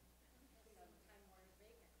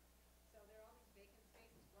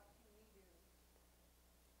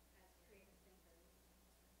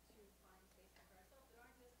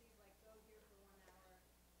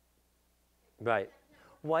 Right.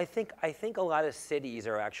 Well, I think a lot of cities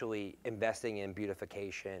are actually investing in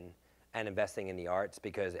beautification and investing in the arts,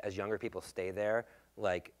 because as younger people stay there,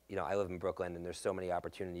 like, I live in Brooklyn and there's so many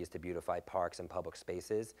opportunities to beautify parks and public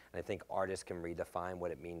spaces. And I think artists can redefine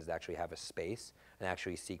what it means to actually have a space and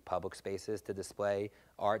actually seek public spaces to display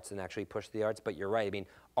arts and actually push the arts. But you're right. I mean,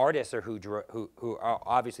 artists are who are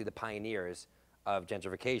obviously the pioneers of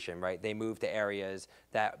gentrification, right? They move to areas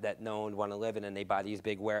that no one would want to live in, and they buy these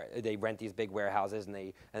they rent these big warehouses,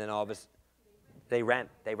 and then all of us, they rent.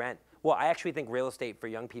 Well, I actually think real estate for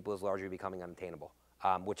young people is largely becoming unattainable,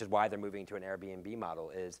 which is why they're moving to an Airbnb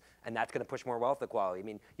model and that's going to push more wealth equality. I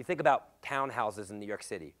mean, you think about townhouses in New York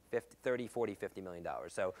City, 30, 40, $50 million.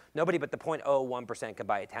 So nobody but the 0.01% can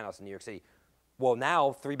buy a townhouse in New York City. Well,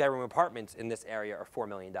 now 3-bedroom apartments in this area are $4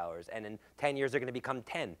 million, and in 10 years they're going to become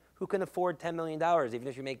 10. Who can afford $10 million, even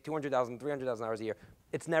if you make $200,000, $300,000 a year?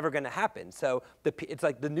 It's never going to happen. So it's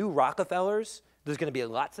like the new Rockefellers. There's going to be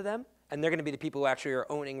lots of them, and they're going to be the people who actually are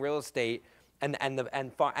owning real estate. And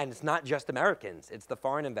it's not just Americans. It's the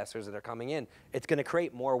foreign investors that are coming in. It's going to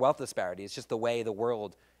create more wealth disparity. It's just the way the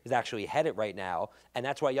world is actually headed right now. And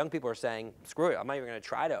that's why young people are saying, screw it, I'm not even going to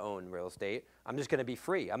try to own real estate. I'm just going to be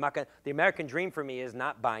free. The American dream for me is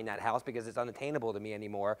not buying that house because it's unattainable to me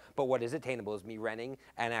anymore. But what is attainable is me renting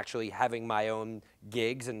and actually having my own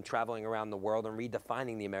gigs and traveling around the world and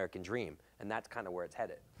redefining the American dream. And that's kind of where it's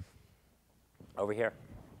headed. Over here.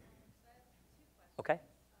 Okay.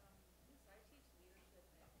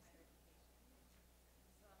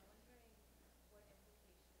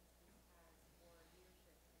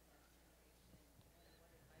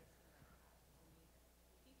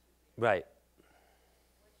 Right.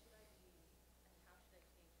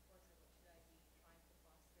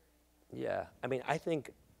 Yeah. I mean, I think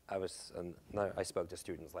I spoke to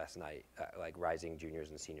students last night, like rising juniors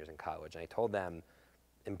and seniors in college, and I told them,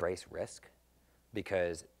 embrace risk,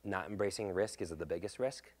 because not embracing risk is the biggest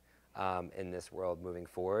risk in this world moving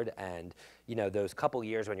forward. And, those couple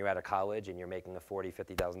years when you're out of college and you're making a $40,000,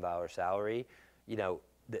 $50,000 salary,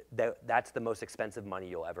 that's the most expensive money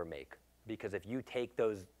you'll ever make. Because if you take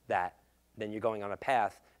that, then you're going on a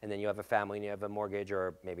path, and then you have a family and you have a mortgage,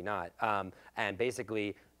 or maybe not. And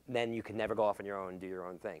basically, then you can never go off on your own and do your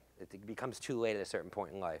own thing. It becomes too late at a certain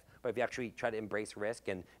point in life. But if you actually try to embrace risk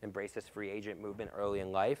and embrace this free agent movement early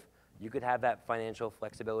in life, you could have that financial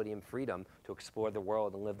flexibility and freedom to explore the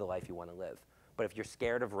world and live the life you want to live. But if you're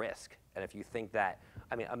scared of risk, and if you think that,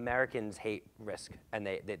 Americans hate risk, and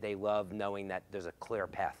they love knowing that there's a clear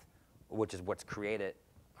path, which is what's created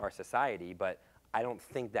our society, but I don't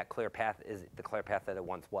think that clear path is the clear path that it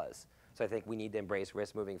once was. So I think we need to embrace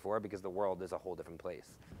risk moving forward because the world is a whole different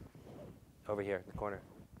place. Over here in the corner.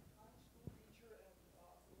 I'm a school teacher,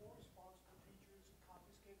 and more responsible teachers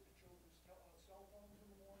confiscate the children's cell phones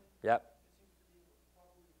in the morning. Yep. It seems to be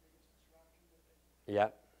probably the biggest distraction that they.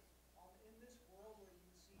 Yep. In this world where you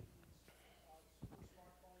see these super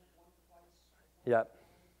smartphones, one device, Yep.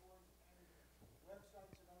 and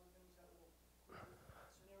websites and other things that will create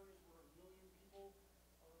scenarios where 1 million people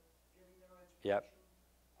are getting their education. Yep.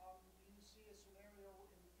 Do you see a scenario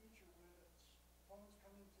in the future where the phones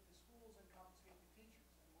come into the schools and confiscate the teachers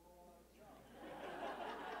and we're all out of jobs?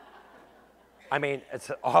 I mean, it's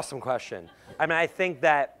an awesome question. I mean, I think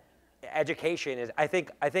that education is, I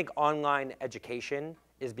think online education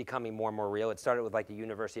is becoming more and more real. It started with like the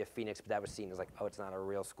University of Phoenix, but that was seen as like, oh, it's not a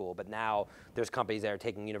real school. But now there's companies that are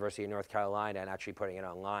taking University of North Carolina and actually putting it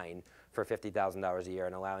online for $50,000 a year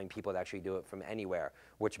and allowing people to actually do it from anywhere.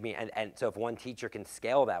 Which mean, and so if one teacher can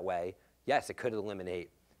scale that way, yes, it could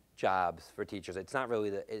eliminate jobs for teachers. It's not really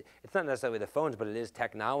it's not necessarily the phones, but it is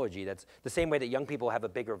technology. That's the same way that young people have a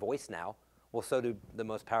bigger voice now. Well, so do the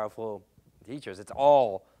most powerful teachers.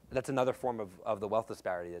 That's another form of the wealth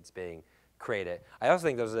disparity that's being created. I also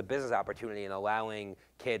think there's a business opportunity in allowing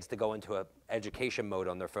kids to go into an education mode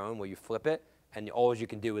on their phone where you flip it and all you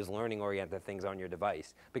can do is learning-oriented things on your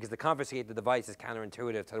device. Because to confiscate the device is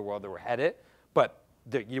counterintuitive to the world that we're headed, but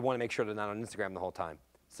you want to make sure they're not on Instagram the whole time.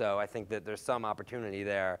 So I think that there's some opportunity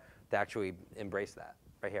there to actually embrace that,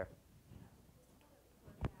 right here.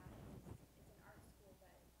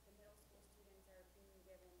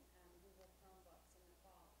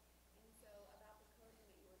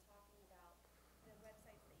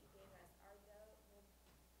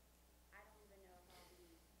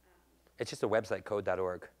 It's just a website,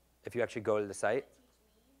 code.org. If you actually go to the site,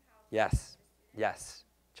 yes, yes,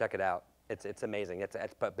 check it out. It's amazing. It's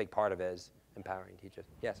a big part of it is empowering teachers.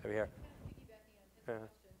 Yes, over here. Kind of piggybacking on his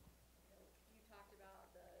question, you talked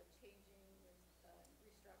about the changing,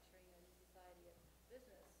 restructuring of society of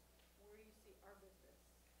business. Where do you see our business?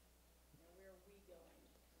 Where are we going?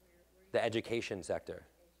 The education sector.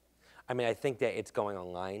 I mean, I think that it's going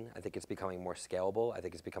online. I think it's becoming more scalable. I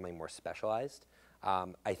think it's becoming more specialized.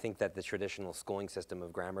 I think that the traditional schooling system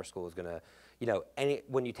of grammar school is going to,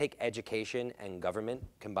 when you take education and government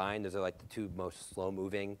combined, those are like the two most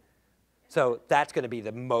slow-moving. So that's going to be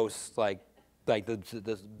the most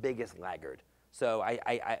the biggest laggard. So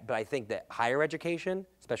but I think that higher education,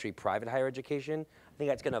 especially private higher education, I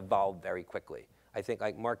think that's going to evolve very quickly. I think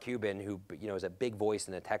like Mark Cuban, who is a big voice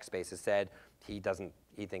in the tech space, has said he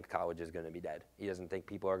thinks college is going to be dead. He doesn't think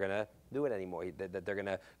people are going to do it anymore. That they're going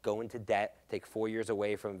to go into debt, take 4 years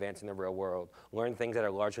away from advancing the real world, learn things that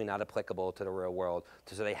are largely not applicable to the real world,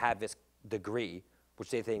 so they have this degree, which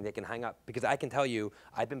they think they can hang up. Because I can tell you,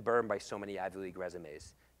 I've been burned by so many Ivy League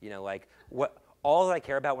resumes. All I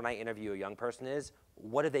care about when I interview a young person is,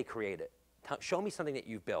 what have they created? Show me something that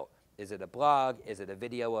you've built. Is it a blog? Is it a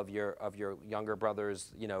video of your younger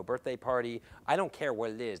brother's birthday party? I don't care what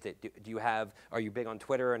it is. Are you big on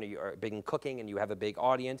Twitter and are you big in cooking and you have a big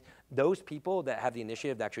audience? Those people that have the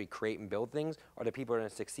initiative to actually create and build things are the people that are going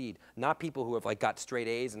to succeed, not people who have got straight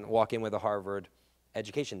A's and walk in with a Harvard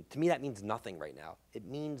education. To me, that means nothing right now. It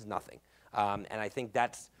means nothing, and I think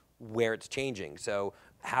that's where it's changing. So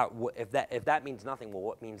if that means nothing, well,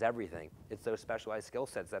 what means everything? It's those specialized skill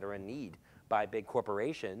sets that are in need by big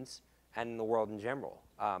corporations and in the world in general.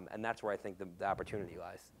 And that's where I think the opportunity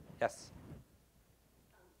lies. Yes?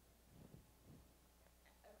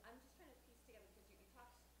 I'm just trying to piece together, because you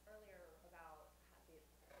talked earlier about the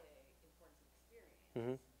importance of experience.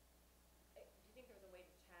 Mm-hmm. Do you think there's a way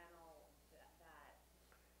to channel that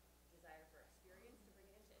desire for experience to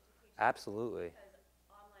bring it into education? Absolutely. Because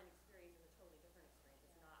online experience is a totally different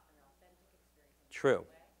experience. It's not an authentic experience in the True.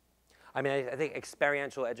 same way. I mean, I think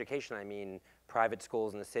experiential education, private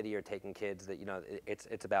schools in the city are taking kids that,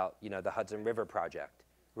 it's about, the Hudson River Project,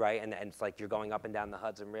 right? And it's like you're going up and down the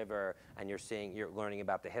Hudson River and you're learning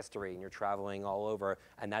about the history and you're traveling all over,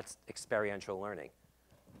 and that's experiential learning.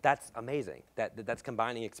 That's amazing. That's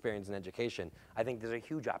combining experience and education. I think there's a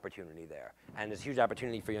huge opportunity there. And there's a huge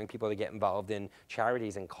opportunity for young people to get involved in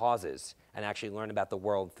charities and causes and actually learn about the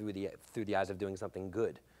world through the eyes of doing something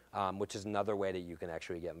good. Which is another way that you can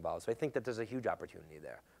actually get involved. So I think that there's a huge opportunity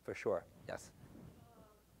there, for sure. Yes?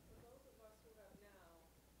 For those of us who have now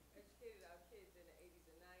educated our kids in the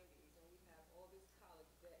 80s and 90s, and we have all this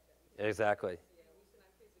college debt that we Exactly. we sent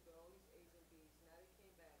our kids to go all these A's and B's. Now they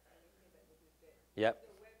came back, and they came back with this debt. Yep.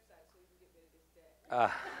 The website so you can get rid of this debt.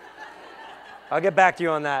 I'll get back to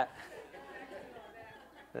you on that.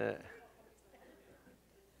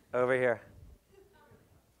 Over here. You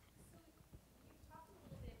talked a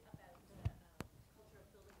little bit about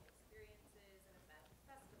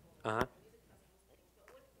Uh-huh. music festivals and things, but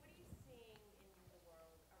what are you seeing in the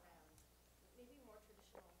world around maybe more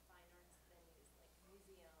traditional fine arts venues like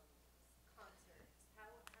museums, concerts?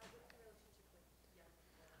 What's the relationship with young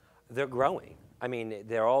people? They're growing. I mean,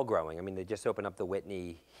 they're all growing. I mean, they just opened up the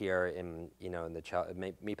Whitney here in, in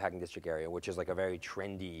the Meatpacking District area, which is like a very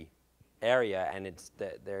trendy area, and it's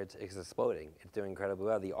exploding. It's doing incredibly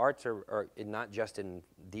well. The arts are not just in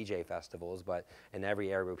DJ festivals, but in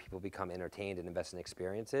every area where people become entertained and invest in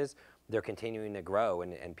experiences. They're continuing to grow,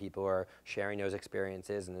 and people are sharing those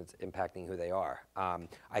experiences, and it's impacting who they are.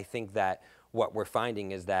 I think that what we're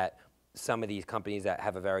finding is that some of these companies that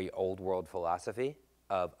have a very old world philosophy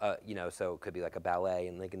of, so it could be like a ballet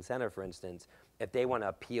in Lincoln Center, for instance, if they want to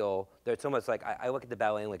appeal, it's almost like, I look at the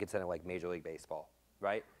ballet in Lincoln Center like Major League Baseball,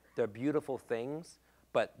 right? They're beautiful things,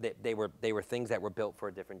 but they were things that were built for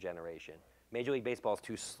a different generation. Major League Baseball is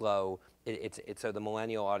too slow. It's so the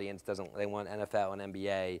millennial audience they want NFL and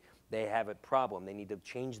NBA. They have a problem. They need to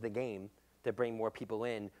change the game to bring more people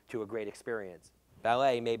in to a great experience.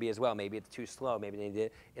 Ballet maybe as well. Maybe it's too slow. Maybe they need to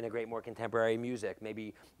integrate more contemporary music.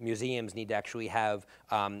 Maybe museums need to actually have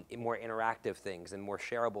more interactive things and more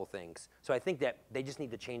shareable things. So I think that they just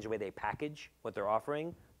need to change the way they package what they're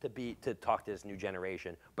offering to talk to this new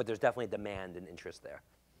generation. But there's definitely demand and interest there.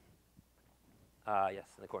 Yes,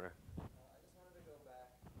 in the corner. I just wanted to go back,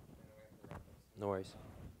 I know we have to wrap up soon. No worries.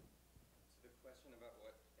 To the question about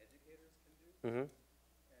what educators can do. Mm-hmm.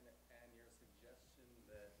 And your suggestion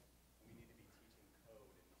that we need to be teaching code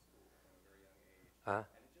in school from a very young age. Uh-huh.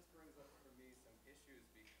 And it just brings up for me some issues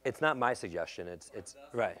because It's not my suggestion. It's the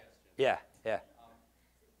right. suggestion. Yeah.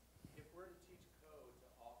 If we're to teach code to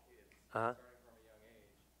all kids, Uh-huh. starting from a young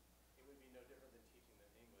age, it would be no different than teaching them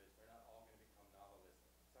English. They're not all going to become novelistic.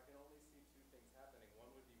 So I can only see two things happening. One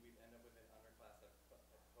would be we'd end up with an underclass of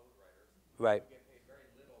code writers. Right. Who get paid very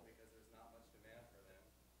little because there's not much demand for them.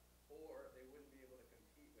 Or they wouldn't be able to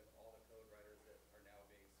compete with all the code writers that are now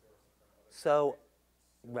being sourced from other So,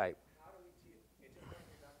 countries. right. How do we teach? It just brings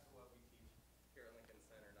me back to what we teach here at Lincoln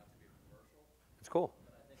Center, not to be commercial. It's cool.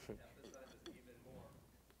 But I think it emphasizes even more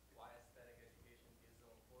why aesthetic education is so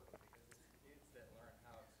important, because it's kids that learn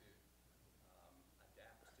how to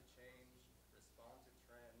adapt to change, respond to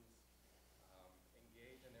trends,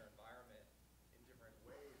 engage in their environment in different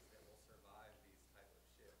ways that will survive these type of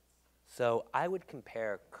shifts. So I would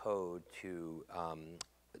compare code to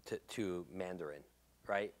Mandarin,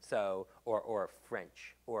 right? So or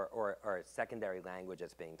French or a secondary language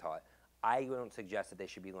that's being taught. I don't suggest that they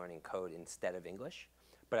should be learning code instead of English,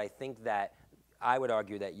 but I think that I would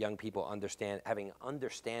argue that young people having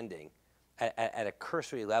understanding at a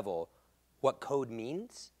cursory level what code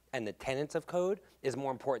means and the tenets of code is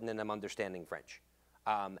more important than them understanding French.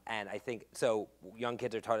 And I think, so young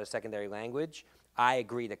kids are taught a secondary language. I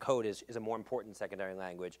agree that code is a more important secondary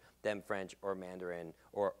language than French or Mandarin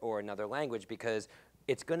or another language, because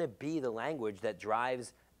it's going to be the language that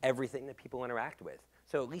drives everything that people interact with.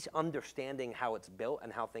 So at least understanding how it's built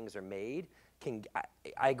and how things are made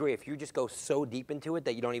I agree, if you just go so deep into it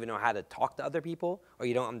that you don't even know how to talk to other people or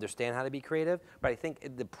you don't understand how to be creative, but I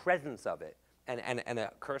think the presence of it and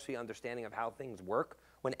a cursory understanding of how things work,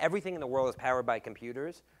 when everything in the world is powered by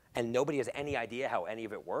computers and nobody has any idea how any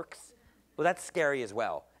of it works, well, that's scary as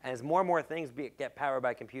well. And as more and more things get powered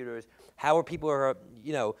by computers, how are people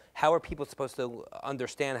supposed to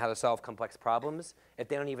understand how to solve complex problems if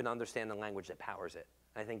they don't even understand the language that powers it?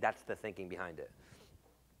 I think that's the thinking behind it.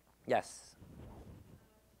 Yes.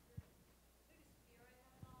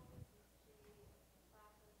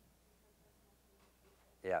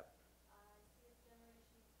 Yeah.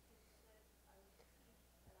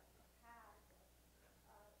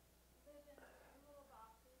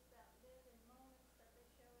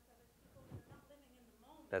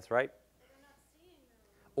 That's right.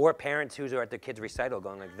 Or parents who are at their kids' recital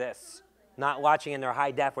going like this, not watching in their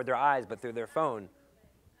high def with their eyes, but through their phone.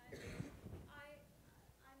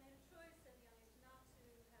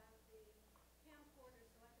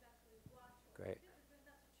 Great.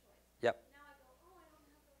 Yep. Now I go, oh, I don't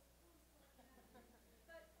have those tools, so I can't.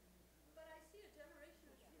 But I see a generation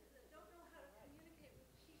of students that don't know how to communicate with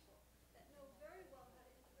people, that know very well how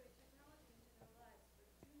to integrate technology into their lives, but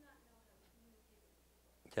do not know how to communicate with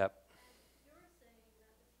people. Yep. And you're saying that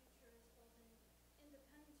the future is holding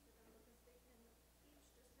independence for them because they can each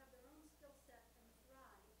just have their own skill set and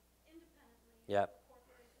thrive independently. Yep.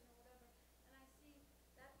 Corporation or whatever. And I see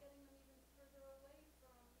that getting them even further away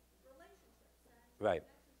from relationships and Right.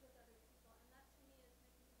 connections with other people. And that to me is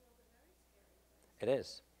making the world a very scary place. It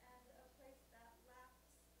is. And a place that lacks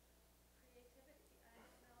creativity. I don't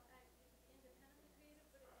know, you can be independently creative,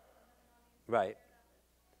 but if you don't have an audience to Right. share that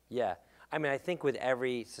with. Yeah. I mean, I think with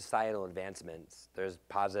every societal advancement, there's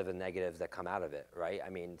positive and negatives that come out of it, right? I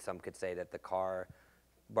mean, some could say that the car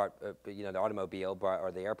brought, the automobile brought,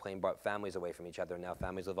 or the airplane brought families away from each other, and now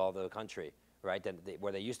families live all over the country, right?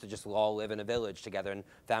 Where they used to just all live in a village together, and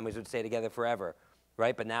families would stay together forever,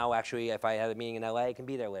 right? But now, actually, if I had a meeting in LA, I can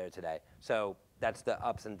be there later today. So that's the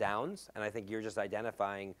ups and downs, and I think you're just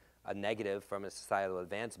identifying a negative from a societal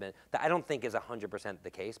advancement that I don't think is 100%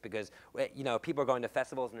 the case, because people are going to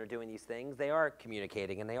festivals and they're doing these things, they are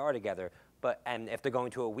communicating and they are together. And if they're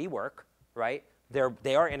going to a WeWork, right,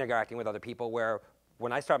 they are interacting with other people, where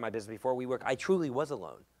when I started my business before WeWork, I truly was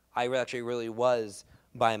alone. I actually really was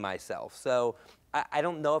by myself. So I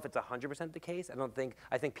don't know if it's 100% the case.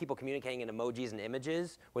 I think people communicating in emojis and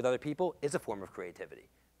images with other people is a form of creativity,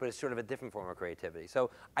 but it's sort of a different form of creativity.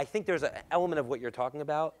 So I think there's an element of what you're talking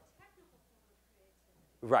about.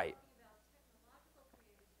 Right.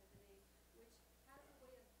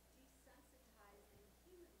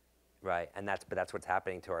 Right, and that's what's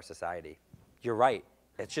happening to our society. You're right.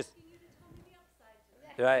 It's just.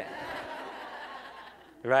 Right.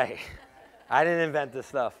 Right. I didn't invent this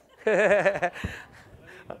stuff. Let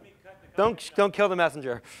me cut the Don't kill the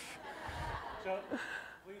messenger. So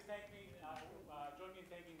please thank me, join me in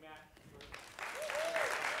thanking Matt.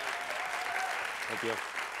 Thank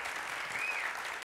you.